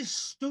did this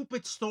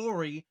stupid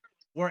story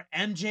where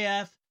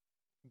MJF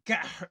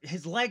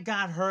his leg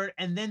got hurt,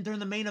 and then during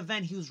the main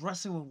event he was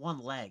wrestling with one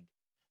leg.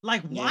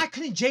 Like, why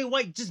couldn't Jay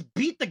White just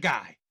beat the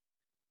guy?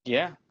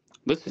 Yeah.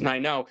 Listen, I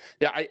know.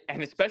 Yeah,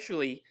 and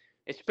especially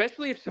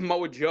if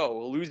Samoa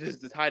Joe loses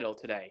the title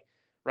today,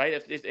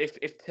 right?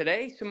 If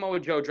today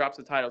Samoa Joe drops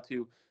the title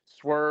to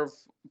Swerve,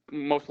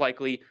 most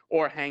likely,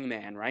 or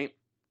Hangman, right?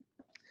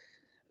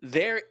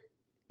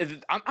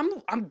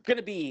 I'm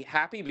gonna be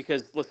happy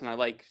because, listen, I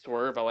like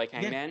Swerve, I like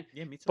Hangman,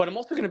 me too. But I'm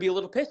also gonna be a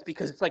little pissed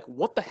because it's like,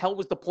 what the hell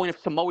was the point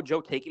of Samoa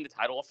Joe taking the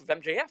title off of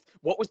MJF?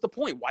 What was the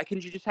point? Why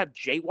couldn't you just have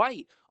Jay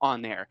White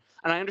on there?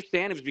 And I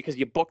understand it was because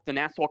you booked the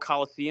Nassau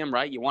Coliseum,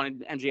 right? You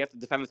wanted MJF to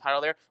defend the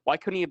title there. Why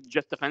couldn't he have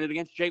just defended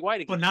against Jay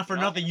White again? But not for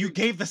nothing, you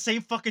gave the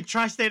same fucking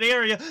tri-state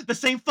area the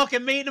same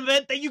fucking main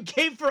event that you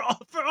gave for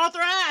Arthur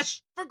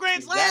Ashe for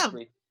Grand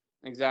Slam.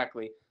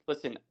 Exactly.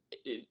 Listen,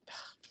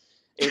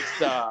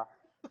 it's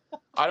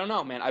I don't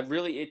know, man.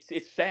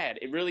 It's sad.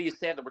 It really is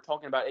sad that we're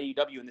talking about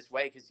AEW in this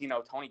way because,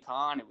 Tony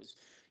Khan, it was,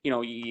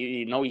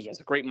 he has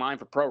a great mind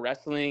for pro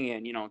wrestling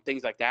and,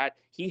 things like that.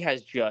 He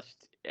has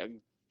just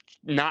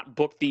not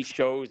booked these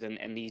shows and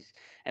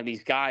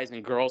these guys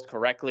and girls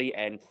correctly.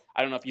 And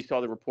I don't know if you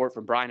saw the report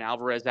from Brian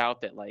Alvarez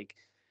out that, like,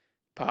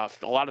 a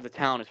lot of the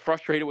talent is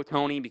frustrated with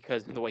Tony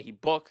because of the way he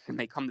books, and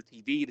they come to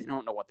TV, they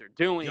don't know what they're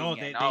doing.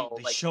 They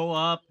show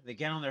up, they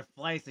get on their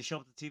flights, they show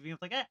up to TV, and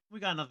it's like,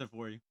 we got nothing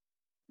for you.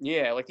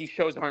 Yeah, like these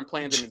shows aren't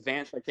planned in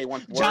advance like they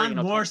once were. John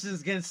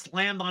Morrison's getting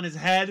slammed on his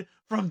head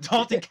from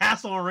Dalton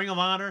Castle on Ring of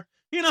Honor.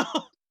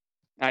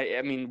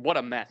 I mean, what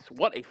a mess.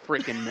 What a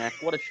freaking mess.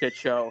 What a shit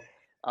show.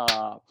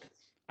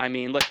 I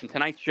mean, listen,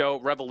 tonight's show,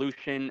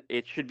 Revolution,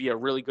 it should be a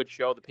really good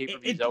show. The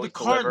pay-per-views The always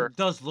deliver. card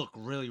does look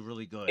really,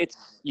 really good.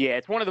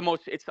 It's one of the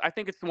most. I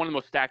think it's one of the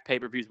most stacked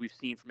pay-per-views we've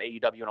seen from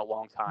AEW in a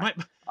long time.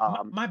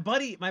 My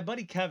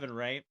buddy Kevin,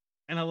 right?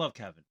 And I love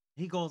Kevin.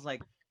 He goes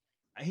like,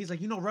 he's like,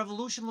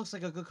 Revolution looks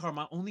like a good card.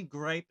 My only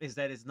gripe is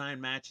that it's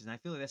 9 matches, and I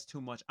feel like that's too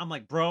much. I'm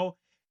like, bro,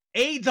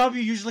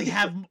 AEW usually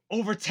have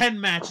over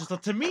 10 matches, so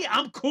to me,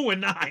 I'm cool with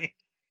 9.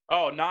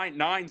 Oh,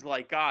 nine's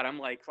like God. I'm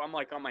like on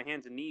my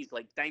hands and knees,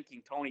 like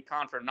thanking Tony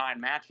Khan for 9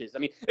 matches. I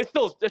mean,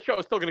 the show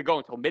is still going to go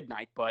until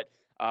midnight, but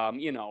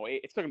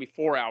it's still going to be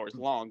 4 hours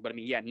long. But I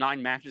mean, yeah, 9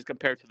 matches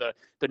compared to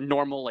the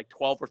normal like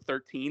 12 or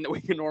 13 that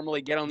we can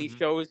normally get on these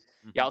shows.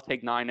 Yeah, I'll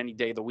take 9 any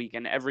day of the week,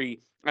 and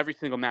every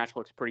single match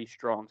looks pretty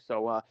strong.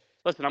 So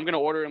listen, I'm going to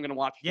order. I'm going to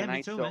watch tonight.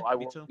 Me too, so man. I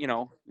Me will.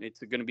 too. It's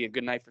going to be a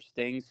good night for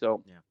Sting.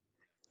 So yeah.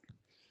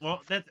 Well,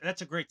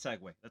 that's a great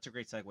segue. That's a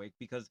great segue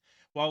because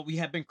while we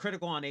have been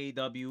critical on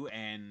AEW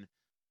and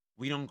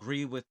we don't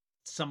agree with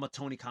some of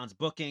Tony Khan's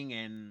booking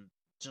and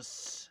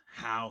just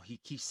how he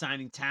keeps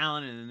signing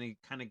talent and then they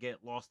kind of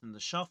get lost in the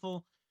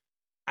shuffle,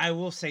 I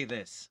will say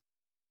this.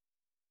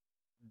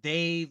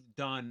 They've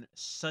done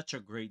such a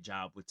great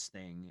job with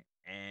Sting,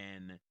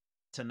 and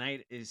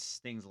tonight is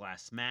Sting's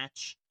last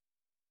match.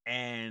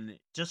 And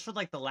just for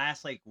like the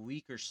last like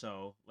week or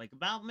so, like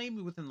about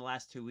maybe within the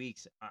last 2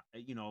 weeks,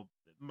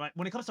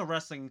 when it comes to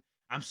wrestling,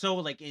 I'm so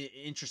like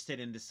interested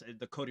in this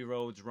the Cody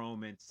Rhodes,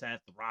 Roman,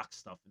 Seth, Rock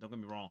stuff. Don't get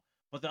me wrong,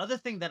 but the other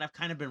thing that I've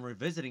kind of been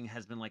revisiting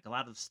has been like a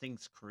lot of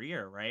Sting's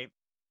career, right?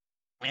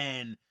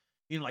 And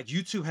like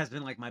YouTube has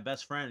been like my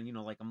best friend.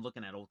 Like I'm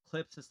looking at old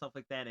clips and stuff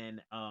like that.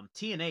 And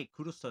TNA,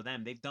 kudos to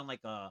them. They've done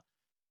like a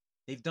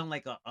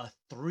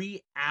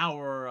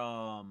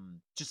 3-hour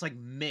just like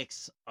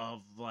mix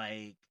of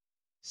like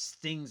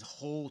Sting's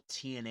whole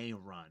TNA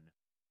run,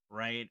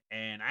 right?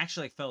 And I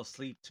actually like fell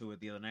asleep to it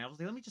the other night. I was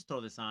like, let me just throw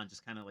this on,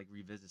 just kind of like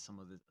revisit some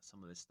of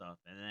this stuff.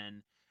 And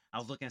then I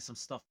was looking at some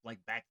stuff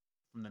like back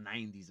from the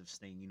 90s of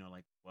Sting,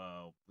 like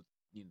with,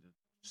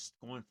 just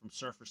going from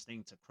Surfer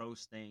Sting to Crow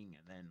Sting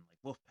and then like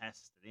Wolfpack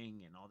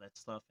Sting and all that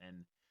stuff.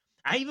 And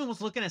I even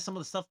was looking at some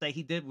of the stuff that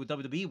he did with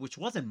WWE, which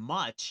wasn't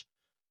much.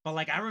 But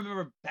like I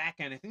remember back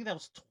in, I think that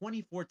was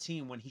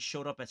 2014 when he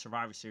showed up at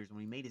Survivor Series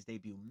when he made his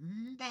debut.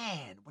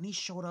 Man, when he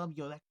showed up,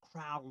 that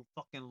crowd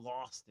fucking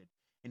lost it.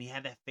 And he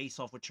had that face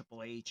off with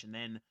Triple H, and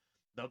then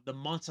the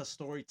months of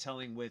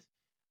storytelling with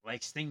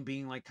like Sting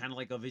being like kind of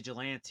like a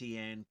vigilante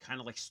and kind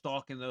of like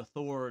stalking the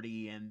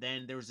Authority. And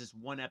then there was this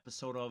one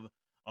episode of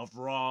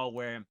Raw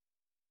where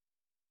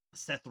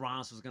Seth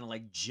Rollins was gonna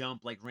like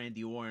jump like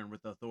Randy Orton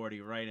with the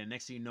Authority, right? And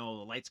next thing you know,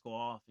 the lights go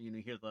off, and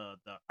you hear the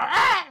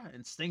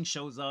and Sting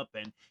shows up,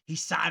 and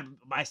he's side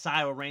by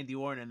side with Randy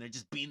Orton, and they're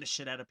just beating the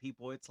shit out of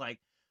people. It's like,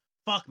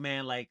 fuck,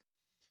 man, like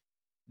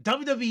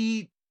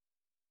WWE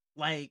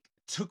like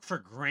took for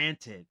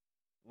granted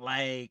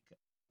like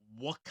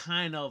what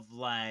kind of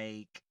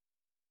like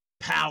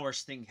power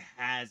Sting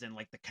has and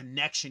like the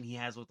connection he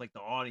has with like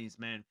the audience,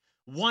 man.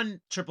 One,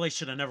 Triple H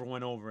should have never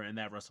went over in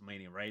that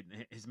WrestleMania, right?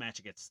 His match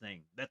against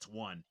Sting. That's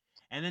one.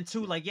 And then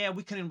two, like, yeah,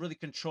 we couldn't really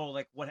control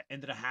like what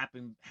ended up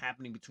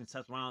happening between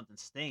Seth Rollins and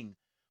Sting.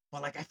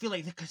 But like I feel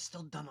like they could have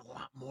still done a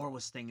lot more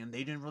with Sting and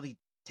they didn't really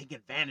take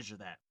advantage of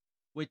that.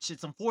 Which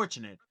it's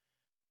unfortunate.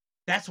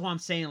 That's why I'm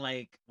saying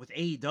like with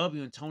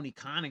AEW and Tony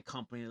Khan and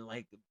company,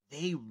 like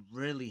they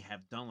really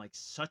have done like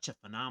such a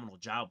phenomenal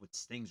job with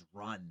Sting's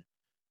run.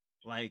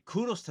 Like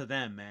kudos to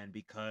them, man,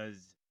 because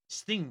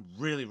Sting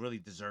really, really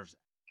deserves it.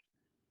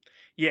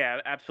 yeah,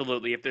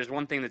 absolutely. If there's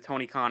one thing that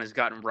Tony Khan has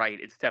gotten right,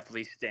 it's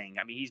definitely Sting.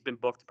 I mean, he's been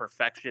booked to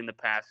perfection the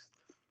past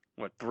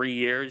 3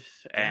 years,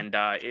 and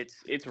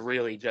it's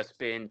really just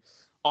been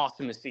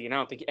awesome to see. And I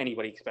don't think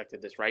anybody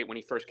expected this, right? When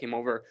he first came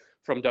over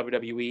from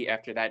WWE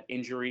after that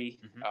injury,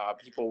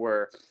 people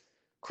were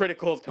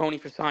critical of Tony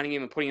for signing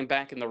him and putting him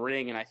back in the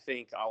ring. And I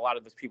think a lot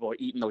of those people are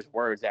eating those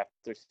words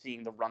after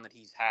seeing the run that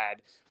he's had.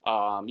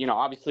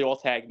 Obviously all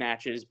tag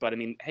matches, but I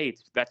mean, hey,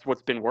 that's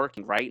what's been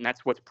working, right? And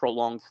that's what's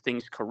prolonged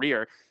Sting's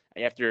career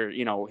after,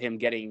 him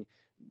getting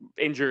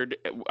injured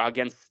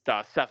against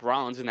Seth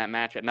Rollins in that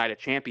match at Night of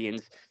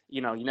Champions.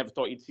 You never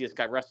thought you'd see this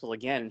guy wrestle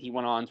again, and he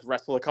went on to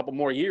wrestle a couple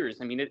more years.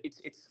 I mean,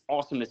 it's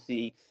awesome to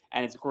see,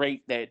 and it's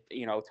great that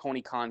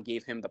Tony Khan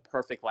gave him the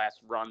perfect last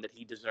run that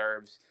he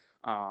deserves.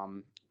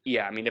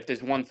 Yeah, I mean, if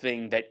there's one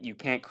thing that you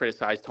can't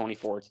criticize Tony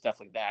for, it's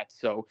definitely that.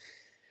 So,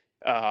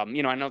 I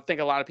don't think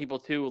a lot of people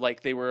too,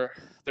 like they're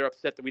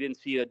upset that we didn't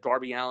see a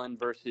Darby Allin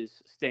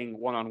versus Sting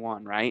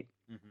one-on-one, right?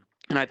 Mm-hmm.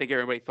 And I think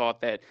everybody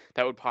thought that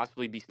would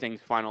possibly be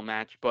Sting's final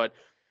match. But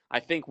I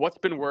think what's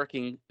been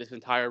working this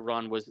entire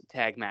run was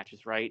tag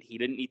matches, right? He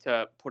didn't need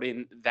to put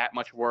in that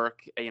much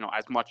work,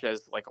 as much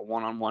as like a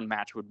one-on-one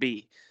match would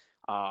be.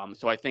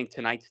 So I think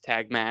tonight's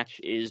tag match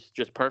is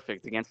just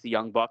perfect against the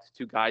Young Bucks,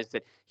 2 guys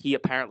that he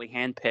apparently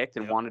handpicked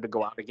and wanted to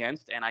go out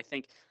against. And I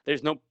think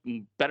there's no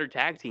better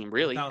tag team,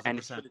 really. 1,000%. And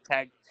it's for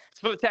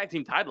the tag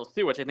team titles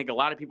too, which I think a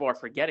lot of people are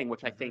forgetting,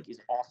 which I think is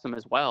awesome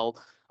as well.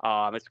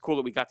 It's cool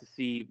that we got to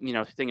see,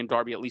 Sting and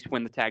Darby at least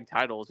win the tag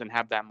titles and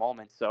have that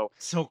moment. So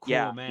cool,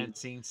 yeah, man,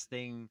 seeing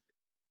Sting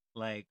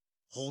like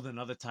hold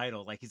another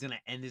title. Like he's gonna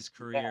end his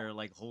career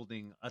like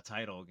holding a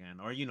title again,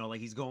 or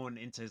like he's going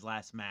into his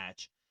last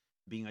match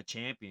being a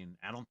champion.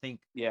 I don't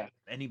think Yeah.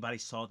 anybody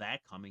saw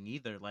that coming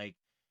either. Like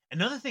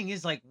another thing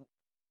is like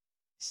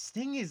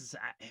Sting is,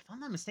 if I'm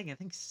not mistaken, I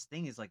think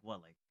Sting is like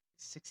what, like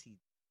 60.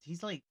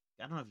 He's like,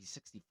 I don't know if he's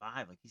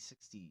 65, like he's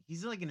 60.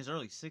 He's like in his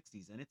early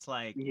 60s, and it's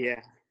like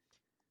Yeah.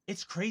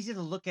 it's crazy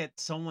to look at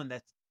someone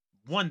that's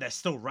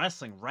still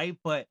wrestling, right?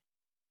 But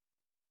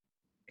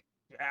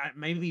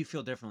maybe you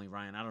feel differently,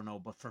 Ryan. I don't know,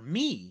 but for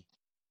me,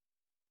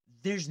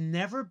 there's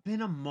never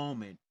been a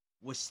moment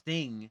with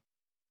Sting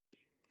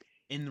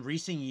in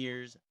recent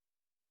years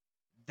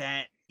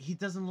that he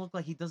doesn't look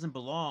like he doesn't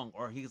belong,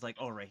 or he's like,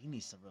 all right, he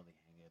needs to really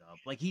hang it up.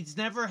 Like he's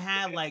never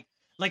had like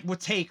with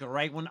Taker,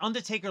 right? When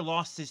Undertaker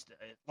lost his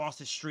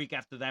streak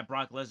after that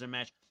Brock Lesnar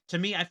match, to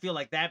me, I feel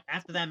like that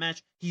after that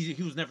match, he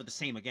was never the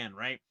same again,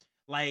 right?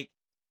 Like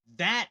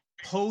that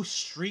post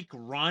streak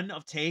run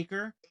of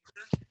Taker,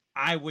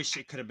 I wish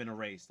it could have been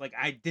erased. Like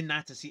I didn't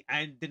have to see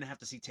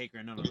Taker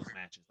in none of those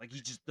matches. Like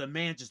the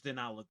man just did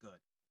not look good.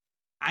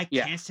 I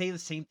Yeah. can't say the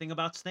same thing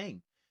about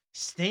Sting.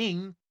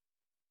 Sting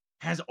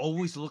has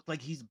always looked like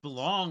he's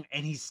belonged,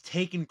 and he's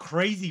taken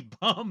crazy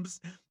bumps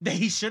that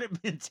he shouldn't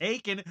have been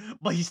taking,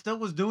 but he still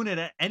was doing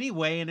it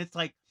anyway. And it's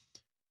like,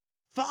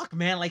 fuck,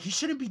 man, like he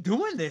shouldn't be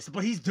doing this,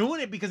 but he's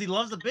doing it because he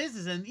loves the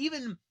business. And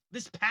even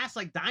this past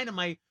like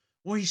Dynamite,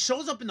 where he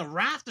shows up in the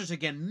rafters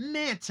again,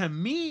 man, to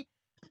me,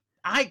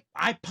 I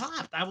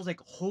popped. I was like,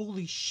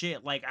 holy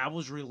shit! Like I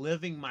was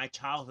reliving my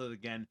childhood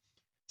again,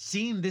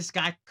 seeing this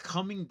guy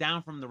coming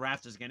down from the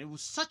rafters again. It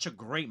was such a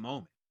great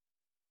moment.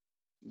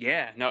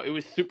 Yeah, no, it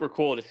was super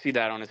cool to see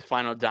that on his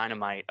final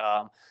Dynamite.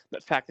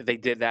 The fact that they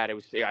did that,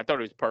 I thought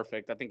it was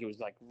perfect. I think it was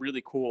like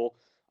really cool,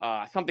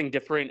 something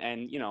different,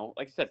 and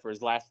like I said, for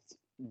his last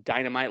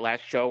Dynamite,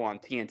 last show on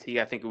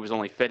TNT, I think it was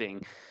only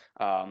fitting.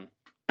 Um,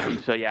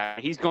 so yeah,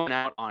 he's going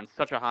out on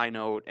such a high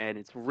note, and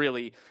it's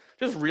really,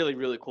 just really,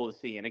 really cool to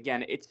see. And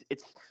again, it's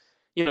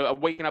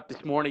waking up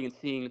this morning and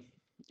seeing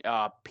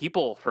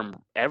people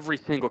from every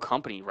single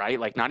company, right?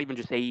 Like not even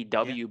just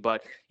AEW,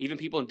 but even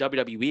people in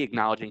WWE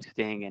acknowledging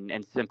Sting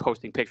and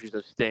posting pictures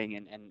of Sting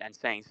and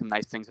saying some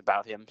nice things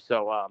about him.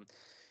 So,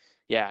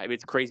 yeah,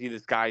 it's crazy.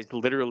 This guy's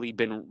literally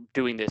been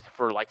doing this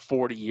for like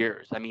 40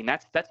 years. I mean,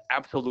 that's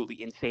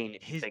absolutely insane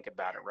if you think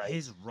about it, right?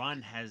 His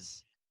run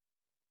has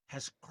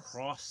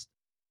crossed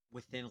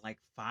within like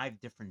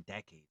 5 different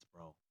decades,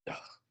 bro.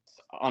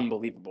 It's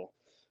unbelievable.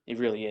 It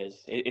really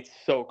is. It's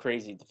so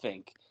crazy to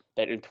think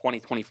that in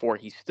 2024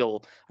 he's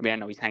still. I mean, I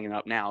know he's hanging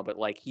up now, but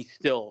like he's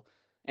still,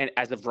 and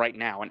as of right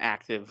now, an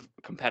active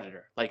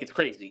competitor. Like it's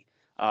crazy.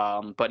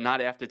 But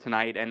not after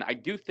tonight. And I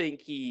do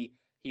think he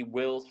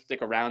will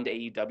stick around to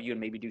AEW and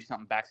maybe do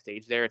something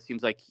backstage there. It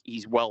seems like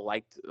he's well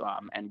liked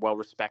and well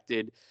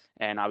respected,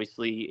 and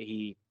obviously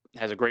he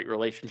has a great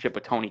relationship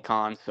with Tony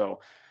Khan. So.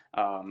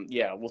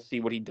 Yeah, we'll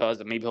see what he does.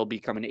 And maybe he'll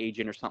become an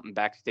agent or something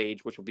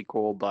backstage, which will be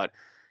cool. But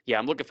yeah,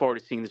 I'm looking forward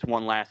to seeing this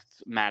one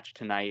last match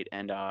tonight.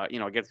 And,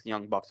 against the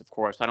Young Bucks, of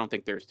course. I don't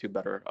think there's two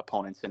better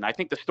opponents. And I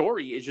think the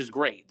story is just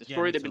great. The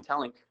story they've been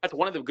telling, that's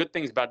one of the good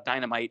things about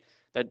Dynamite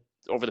that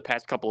over the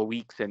past couple of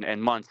weeks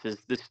and months is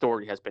this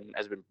story has been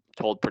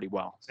told pretty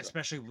well. So.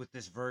 Especially with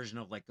this version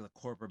of like the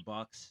corporate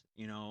Bucks,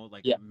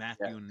 like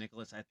Matthew and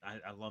Nicholas.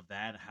 I love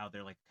that, how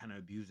they're like kind of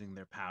abusing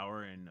their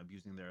power and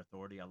abusing their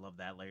authority. I love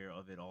that layer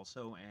of it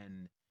also.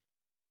 And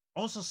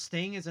also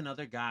Sting is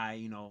another guy,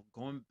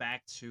 going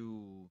back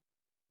to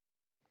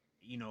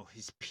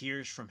his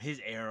peers from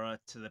his era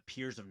to the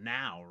peers of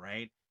now,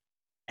 right?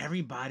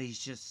 Everybody's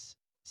just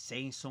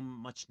saying so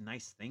much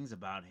nice things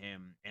about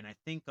him. And I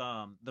think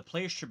the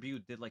Players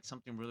Tribute did like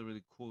something really,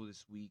 really cool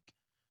this week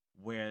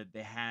where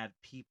they had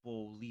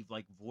people leave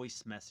like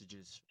voice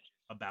messages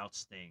about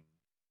Sting.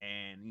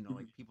 And,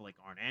 like people like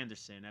Arn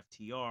Anderson,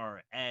 FTR,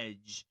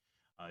 Edge,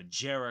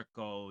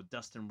 Jericho,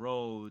 Dustin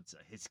Rhodes,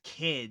 his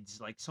kids,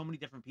 like so many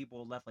different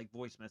people left like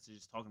voice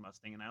messages talking about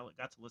Sting. And I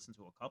got to listen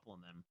to a couple of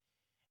them.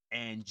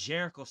 And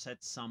Jericho said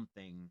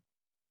something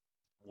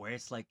where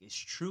it's like, it's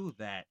true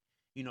that,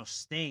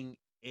 Sting,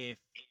 and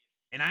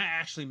I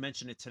actually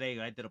mentioned it today.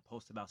 I did a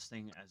post about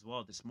Sting as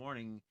well this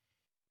morning.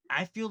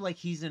 I feel like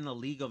he's in a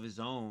league of his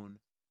own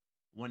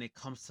when it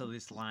comes to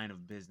this line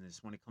of business,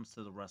 when it comes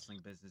to the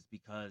wrestling business,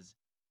 because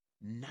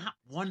not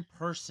one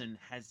person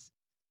has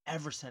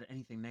ever said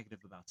anything negative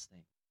about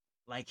Sting.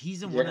 Like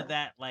he's in one of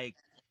that like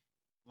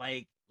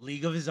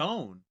league of his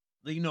own.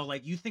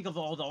 Like you think of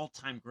all the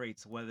all-time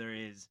greats, whether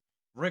it's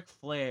Ric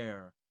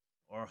Flair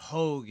or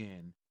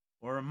Hogan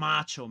or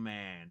Macho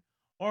Man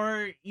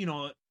or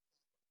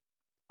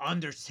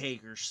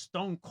Undertaker,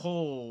 Stone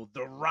Cold,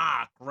 The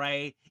Rock,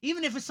 right?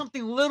 Even if it's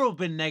something a little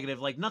bit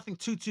negative, like nothing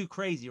too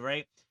crazy,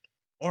 right?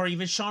 Or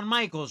even Shawn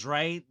Michaels,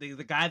 right?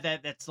 The guy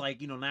that's like,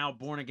 now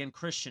born again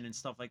Christian and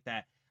stuff like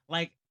that.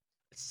 Like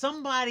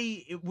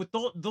somebody with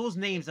those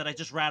names that I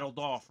just rattled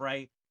off,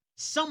 right?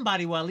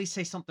 Somebody will at least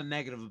say something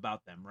negative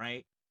about them,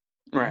 right?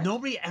 Right.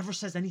 Nobody ever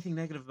says anything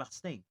negative about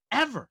Sting,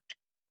 ever.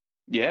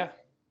 Yeah.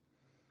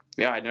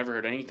 Yeah, I never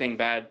heard anything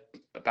bad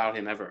about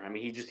him ever. I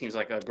mean, he just seems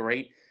like a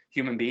great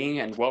human being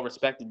and well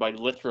respected by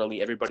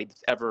literally everybody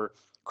that's ever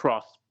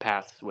crossed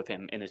paths with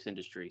him in this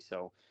industry.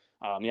 So,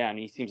 yeah, and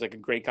he seems like a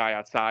great guy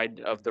outside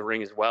of the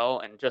ring as well.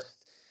 And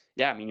just,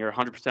 yeah, I mean, you're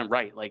 100%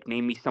 right. Like,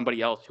 name me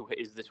somebody else who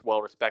is this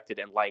well respected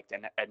and liked,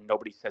 and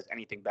nobody says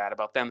anything bad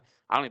about them.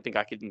 I don't even think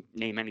I could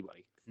name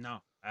anybody. No,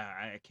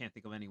 I can't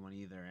think of anyone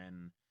either.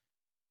 And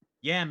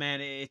yeah,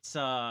 man,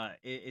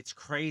 it's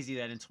crazy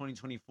that in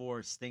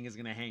 2024 Sting is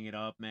gonna hang it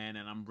up, man.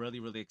 And I'm really,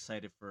 really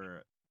excited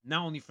for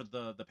not only for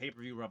the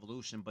pay-per-view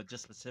revolution, but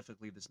just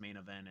specifically this main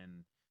event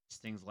and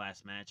Sting's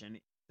last match. And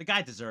the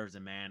guy deserves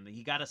it, man.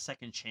 He got a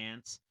second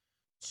chance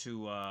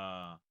to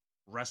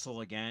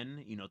wrestle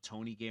again. You know,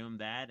 Tony gave him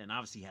that, and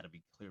obviously he had to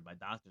be cleared by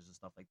doctors and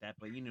stuff like that.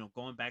 But you know,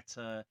 going back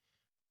to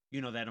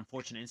that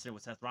unfortunate incident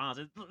with Seth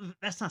Rollins,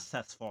 that's not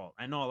Seth's fault.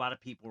 I know a lot of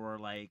people were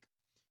like,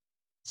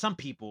 some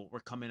people were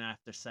coming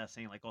after Seth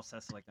saying like, "Oh,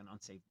 Seth's like an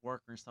unsafe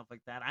worker and stuff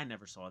like that." I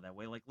never saw it that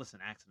way. Like, listen,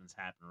 accidents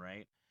happen,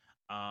 right?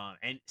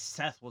 And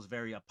Seth was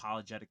very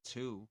apologetic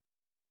too,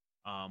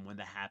 when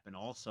that happened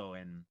also.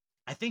 And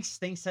I think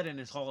Sting said in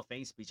his Hall of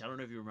Fame speech, I don't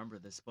know if you remember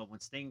this, but when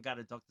Sting got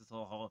inducted to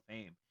the Hall of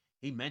Fame,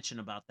 he mentioned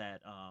about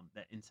that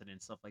incident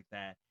and stuff like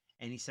that.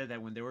 And he said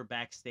that when they were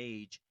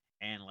backstage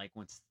and like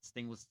when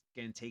Sting was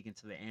getting taken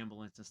to the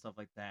ambulance and stuff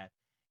like that,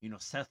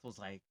 Seth was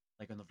like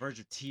on the verge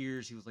of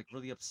tears. He was like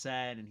really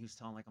upset, and he was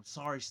telling like, "I'm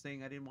sorry,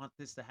 Sting. I didn't want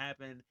this to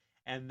happen."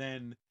 And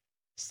then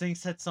Sting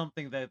said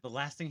something that the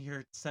last thing he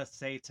heard Seth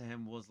say to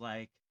him was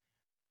like,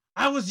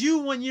 "I was you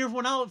one year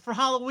for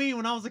Halloween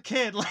when I was a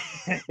kid."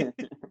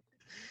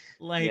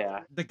 Like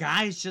Yeah. the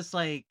guy's just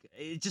like,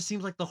 it just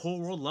seems like the whole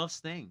world loves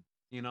Sting,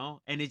 and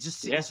Yeah.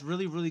 it's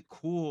really, really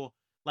cool.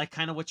 Like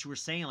kind of what you were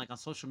saying, like on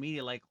social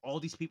media, like all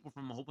these people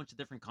from a whole bunch of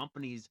different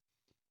companies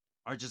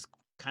are just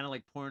kind of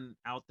like pouring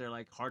out their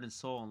like heart and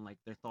soul and like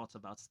their thoughts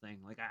about Sting.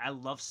 Like I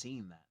love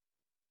seeing that.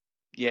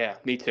 Yeah,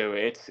 me too.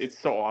 It's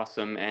so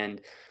awesome,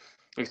 and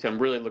like I said, I'm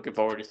really looking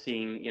forward to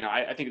seeing.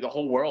 I think the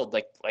whole world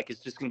like is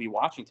just going to be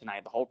watching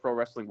tonight. The whole pro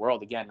wrestling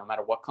world, again, no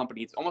matter what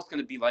company, it's almost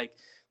going to be like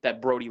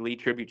that Brody Lee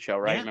tribute show,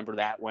 right? Yeah. Remember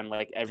that when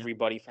like Yeah.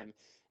 everybody from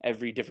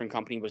every different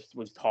company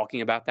was talking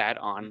about that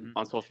on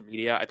social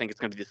media. I think it's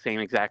going to be the same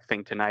exact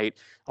thing tonight.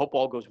 Hope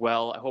all goes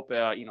well. I hope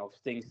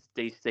Sting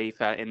stays safe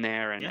in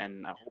there, and Yeah.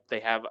 and I hope they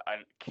have a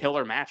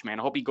killer match, man.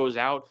 I hope he goes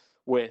out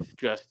with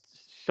just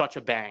such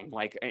a bang,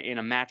 like in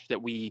a match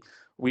that we'd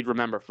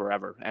remember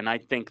forever. And I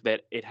think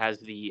that it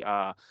has we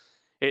have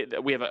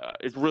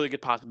it's a really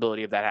good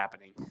possibility of that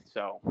happening.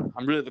 So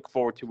I'm really looking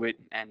forward to it.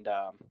 And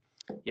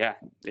yeah,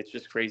 it's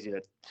just crazy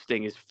that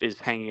Sting is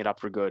hanging it up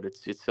for good.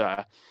 It's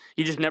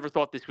he just never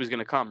thought this was going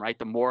to come, right?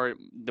 The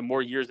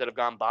more years that have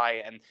gone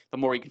by, and the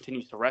more he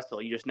continues to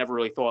wrestle, you just never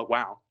really thought,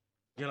 wow,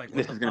 You're like, what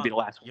this the is going to be fuck? the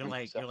last You're one.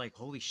 like, So, you're like,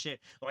 holy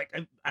shit! Like,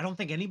 I don't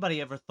think anybody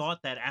ever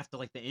thought that after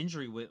like the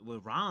injury with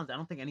Rollins. I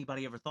don't think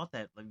anybody ever thought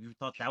that. Like, you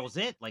thought that was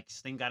it. Like,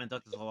 Sting got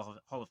inducted to the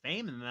Hall of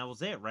Fame, and that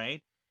was it,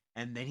 right?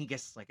 And then he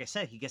gets, like I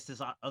said, he gets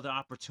this other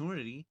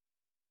opportunity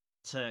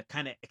to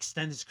kind of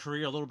extend his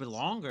career a little bit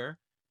longer,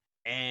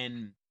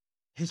 and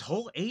his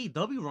whole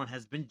AEW run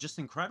has been just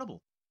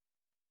incredible.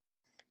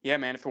 yeah,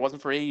 man, if it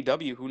wasn't for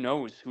AEW, who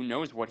knows? Who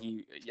knows what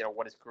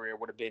what his career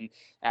would have been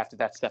after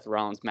that Seth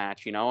Rollins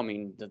match? I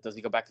mean, does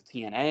he go back to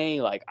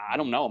TNA? Like, I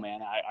don't know,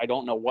 man. I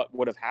don't know what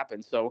would have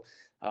happened. So,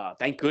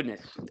 thank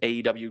goodness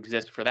AEW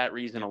exists for that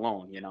reason Yeah.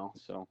 alone.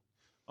 So.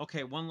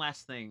 Okay, one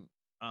last thing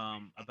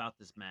about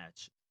this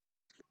match.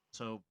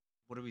 So,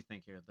 what do we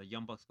think here? The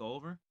Young Bucks go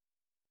over,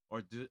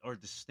 or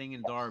does Sting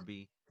and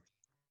Darby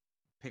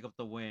pick up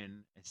the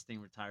win and Sting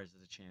retires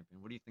as a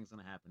champion? What do you think is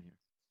going to happen here?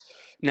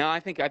 No,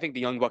 I think the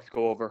Young Bucks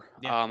go over.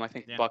 Yeah, I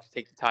think the yeah, Bucks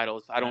take the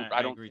titles. I don't I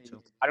I don't agree think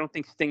too. I don't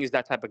think Sting is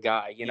that type of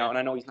guy, Yeah. and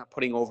I know he's not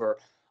putting over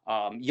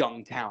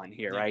young talent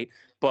here, Yeah. right?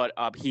 But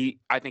I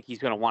think he's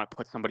going to want to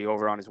put somebody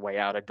over on his way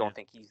out. I don't Yeah.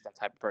 think he's that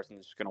type of person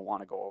that's going to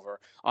want to go over.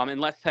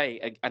 Unless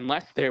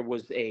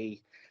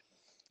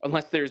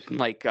there's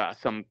like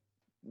some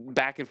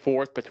back and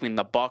forth between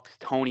the Bucks,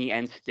 Tony,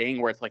 and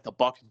Sting, where it's like the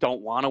Bucks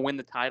don't want to win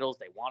the titles,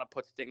 they want to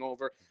put Sting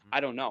over.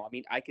 I don't know. I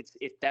mean, I could,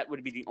 if that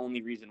would be the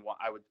only reason why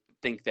I would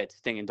think that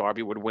Sting and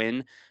Darby would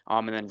win,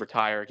 and then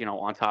retire,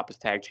 on top as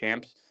tag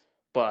champs.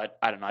 But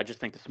I don't know. I just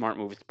think the smart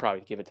move is to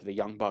probably give it to the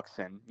Young Bucks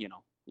and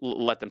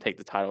let them take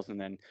the titles,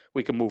 and then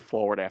we can move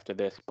forward after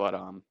this. But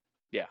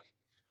yeah.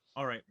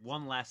 All right,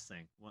 one last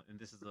thing, and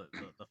this is the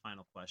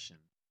final question.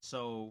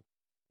 So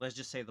let's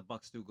just say the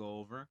Bucks do go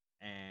over,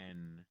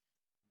 and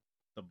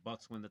the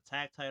Bucks win the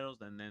tag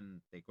titles, and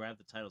then they grab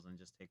the titles and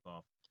just take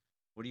off.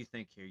 What do you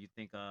think here? You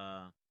think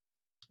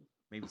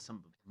maybe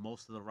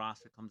most of the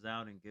roster comes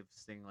out and gives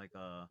Sting like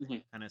a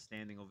kind of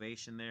standing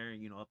ovation there,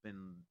 up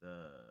in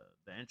the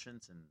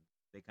entrance, and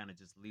they kind of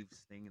just leave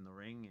Sting in the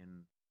ring,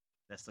 and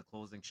that's the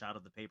closing shot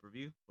of the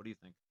pay-per-view? What do you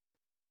think?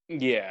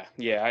 Yeah.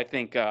 I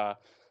think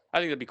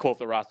it'd be cool if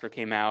the roster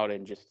came out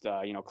and just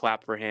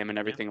clap for him and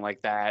Yeah, everything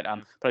like that.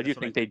 yeah, But I do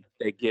that's what I think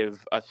they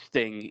give a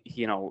Sting,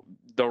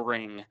 the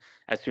ring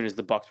as soon as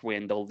the Bucks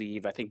win, they'll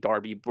leave. I think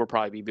Darby will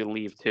probably be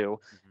relieved too,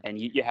 Mhm. and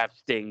you have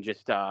Sting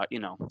just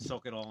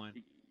Soak it all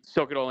in.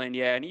 soak it all in,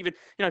 yeah. And even,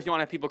 if you want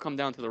to have people come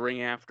down to the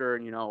ring after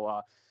and,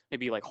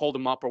 maybe like hold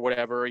them up or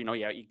whatever, you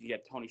can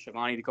get Tony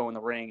Schiavone to go in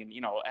the ring and,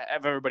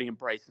 have everybody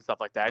embrace and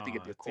stuff like that. I think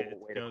it'd be a cool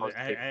way to close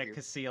the I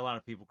could see a lot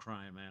of people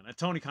crying, man.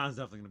 Tony Khan's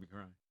definitely going to be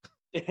crying.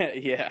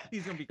 Yeah.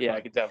 He's going to be crying. Yeah,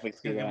 I could definitely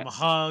see He's going to that. give him a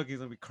hug. He's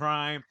going to be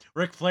crying.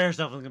 Ric Flair's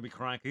definitely going to be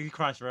crying because he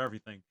cries for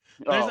everything.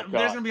 There's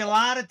going to be a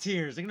lot of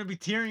tears. They're going to be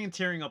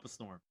tearing up a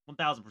storm.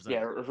 1,000%.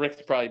 Yeah,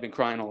 Rick's probably been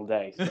crying all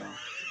day, so.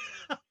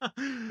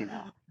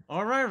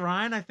 All right,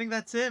 Ryan. I think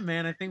that's it,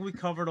 man. I think we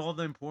covered all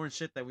the important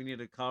shit that we need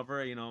to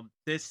cover.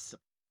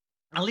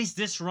 At least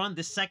this run,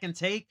 this second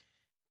take,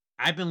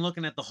 I've been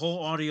looking at the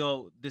whole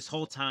audio this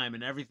whole time,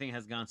 and everything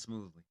has gone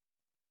smoothly.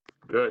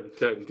 Good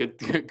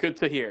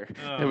to hear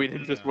that we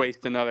didn't just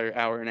waste another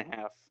hour and a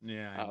half.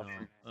 Yeah, I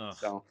know.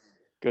 So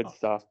good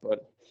stuff,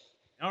 but.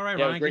 All right,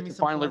 yeah, Ryan. it was great to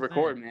finally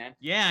record, man.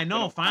 Yeah, I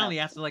know. Finally,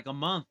 after like a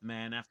month,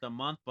 man. After a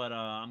month, but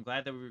I'm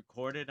glad that we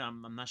recorded.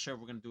 I'm not sure if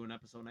we're gonna do an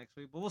episode next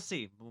week, but we'll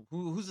see.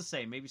 Who's to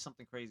say? Maybe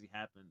something crazy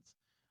happens.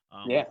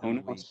 Yeah, who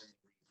knows?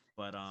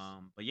 But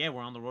yeah,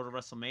 we're on the road to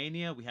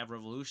WrestleMania. We have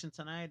Revolution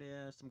tonight.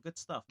 Some good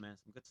stuff, man.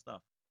 Some good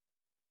stuff.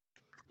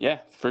 Yeah,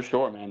 for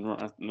sure, man.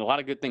 A lot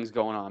of good things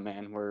going on,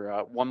 man.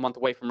 We're 1 month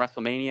away from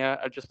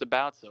WrestleMania, just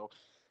about. So,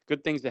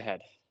 good things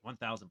ahead.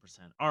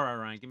 1,000%. All right,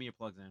 Ryan, give me your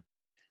plugs, man.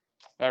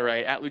 All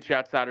right, at Lucha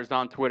Outsiders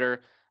on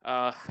Twitter.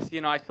 I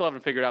still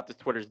haven't figured out this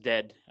Twitter's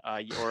dead,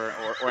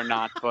 or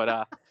not,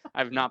 but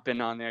I've not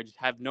been on there. I just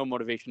have no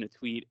motivation to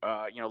tweet,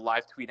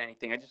 live tweet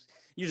anything. I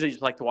usually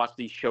like to watch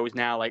these shows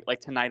now.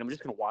 Like tonight, I'm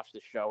just gonna watch the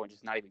show and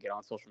just not even get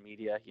on social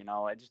media.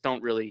 I just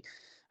don't really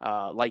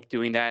like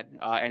doing that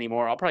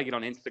anymore. I'll probably get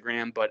on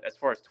Instagram, but as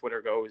far as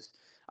Twitter goes,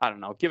 I don't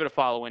know. Give it a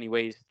follow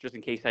anyways, just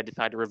in case I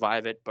decide to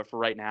revive it. But for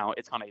right now,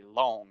 it's on a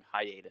long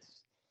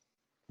hiatus.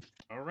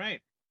 All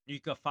right. You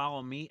can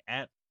follow me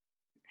at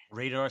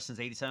Radar since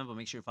 '87, but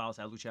make sure you follow us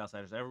at Lucha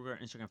Outsiders everywhere,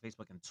 Instagram,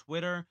 Facebook, and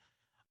Twitter.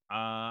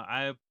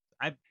 I've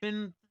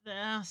been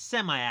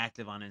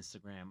semi-active on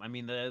Instagram. I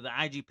mean, the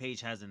IG page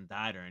hasn't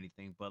died or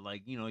anything, but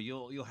like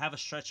you'll have a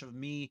stretch of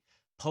me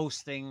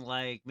posting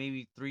like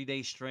maybe 3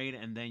 days straight,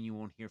 and then you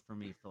won't hear from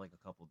me for like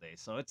a couple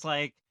days. So it's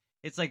like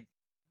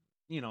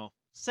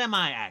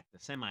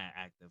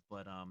semi-active,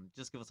 but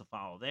just give us a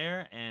follow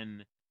there,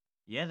 and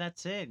yeah,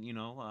 that's it.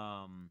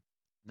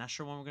 Not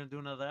sure when we're going to do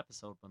another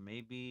episode, but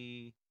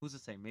maybe, who's to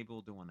say? Maybe we'll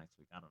do one next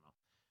week. I don't know.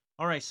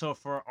 All right, so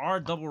for our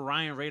double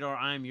Ryan Radar,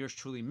 I am yours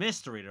truly,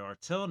 Mr. Radar.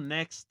 Till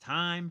next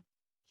time,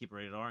 keep it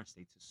rated R and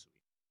stay too sweet.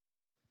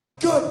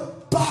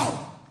 Goodbye.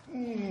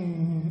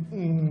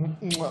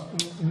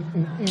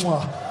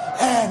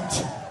 And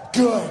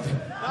good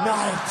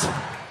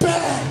night,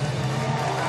 bed.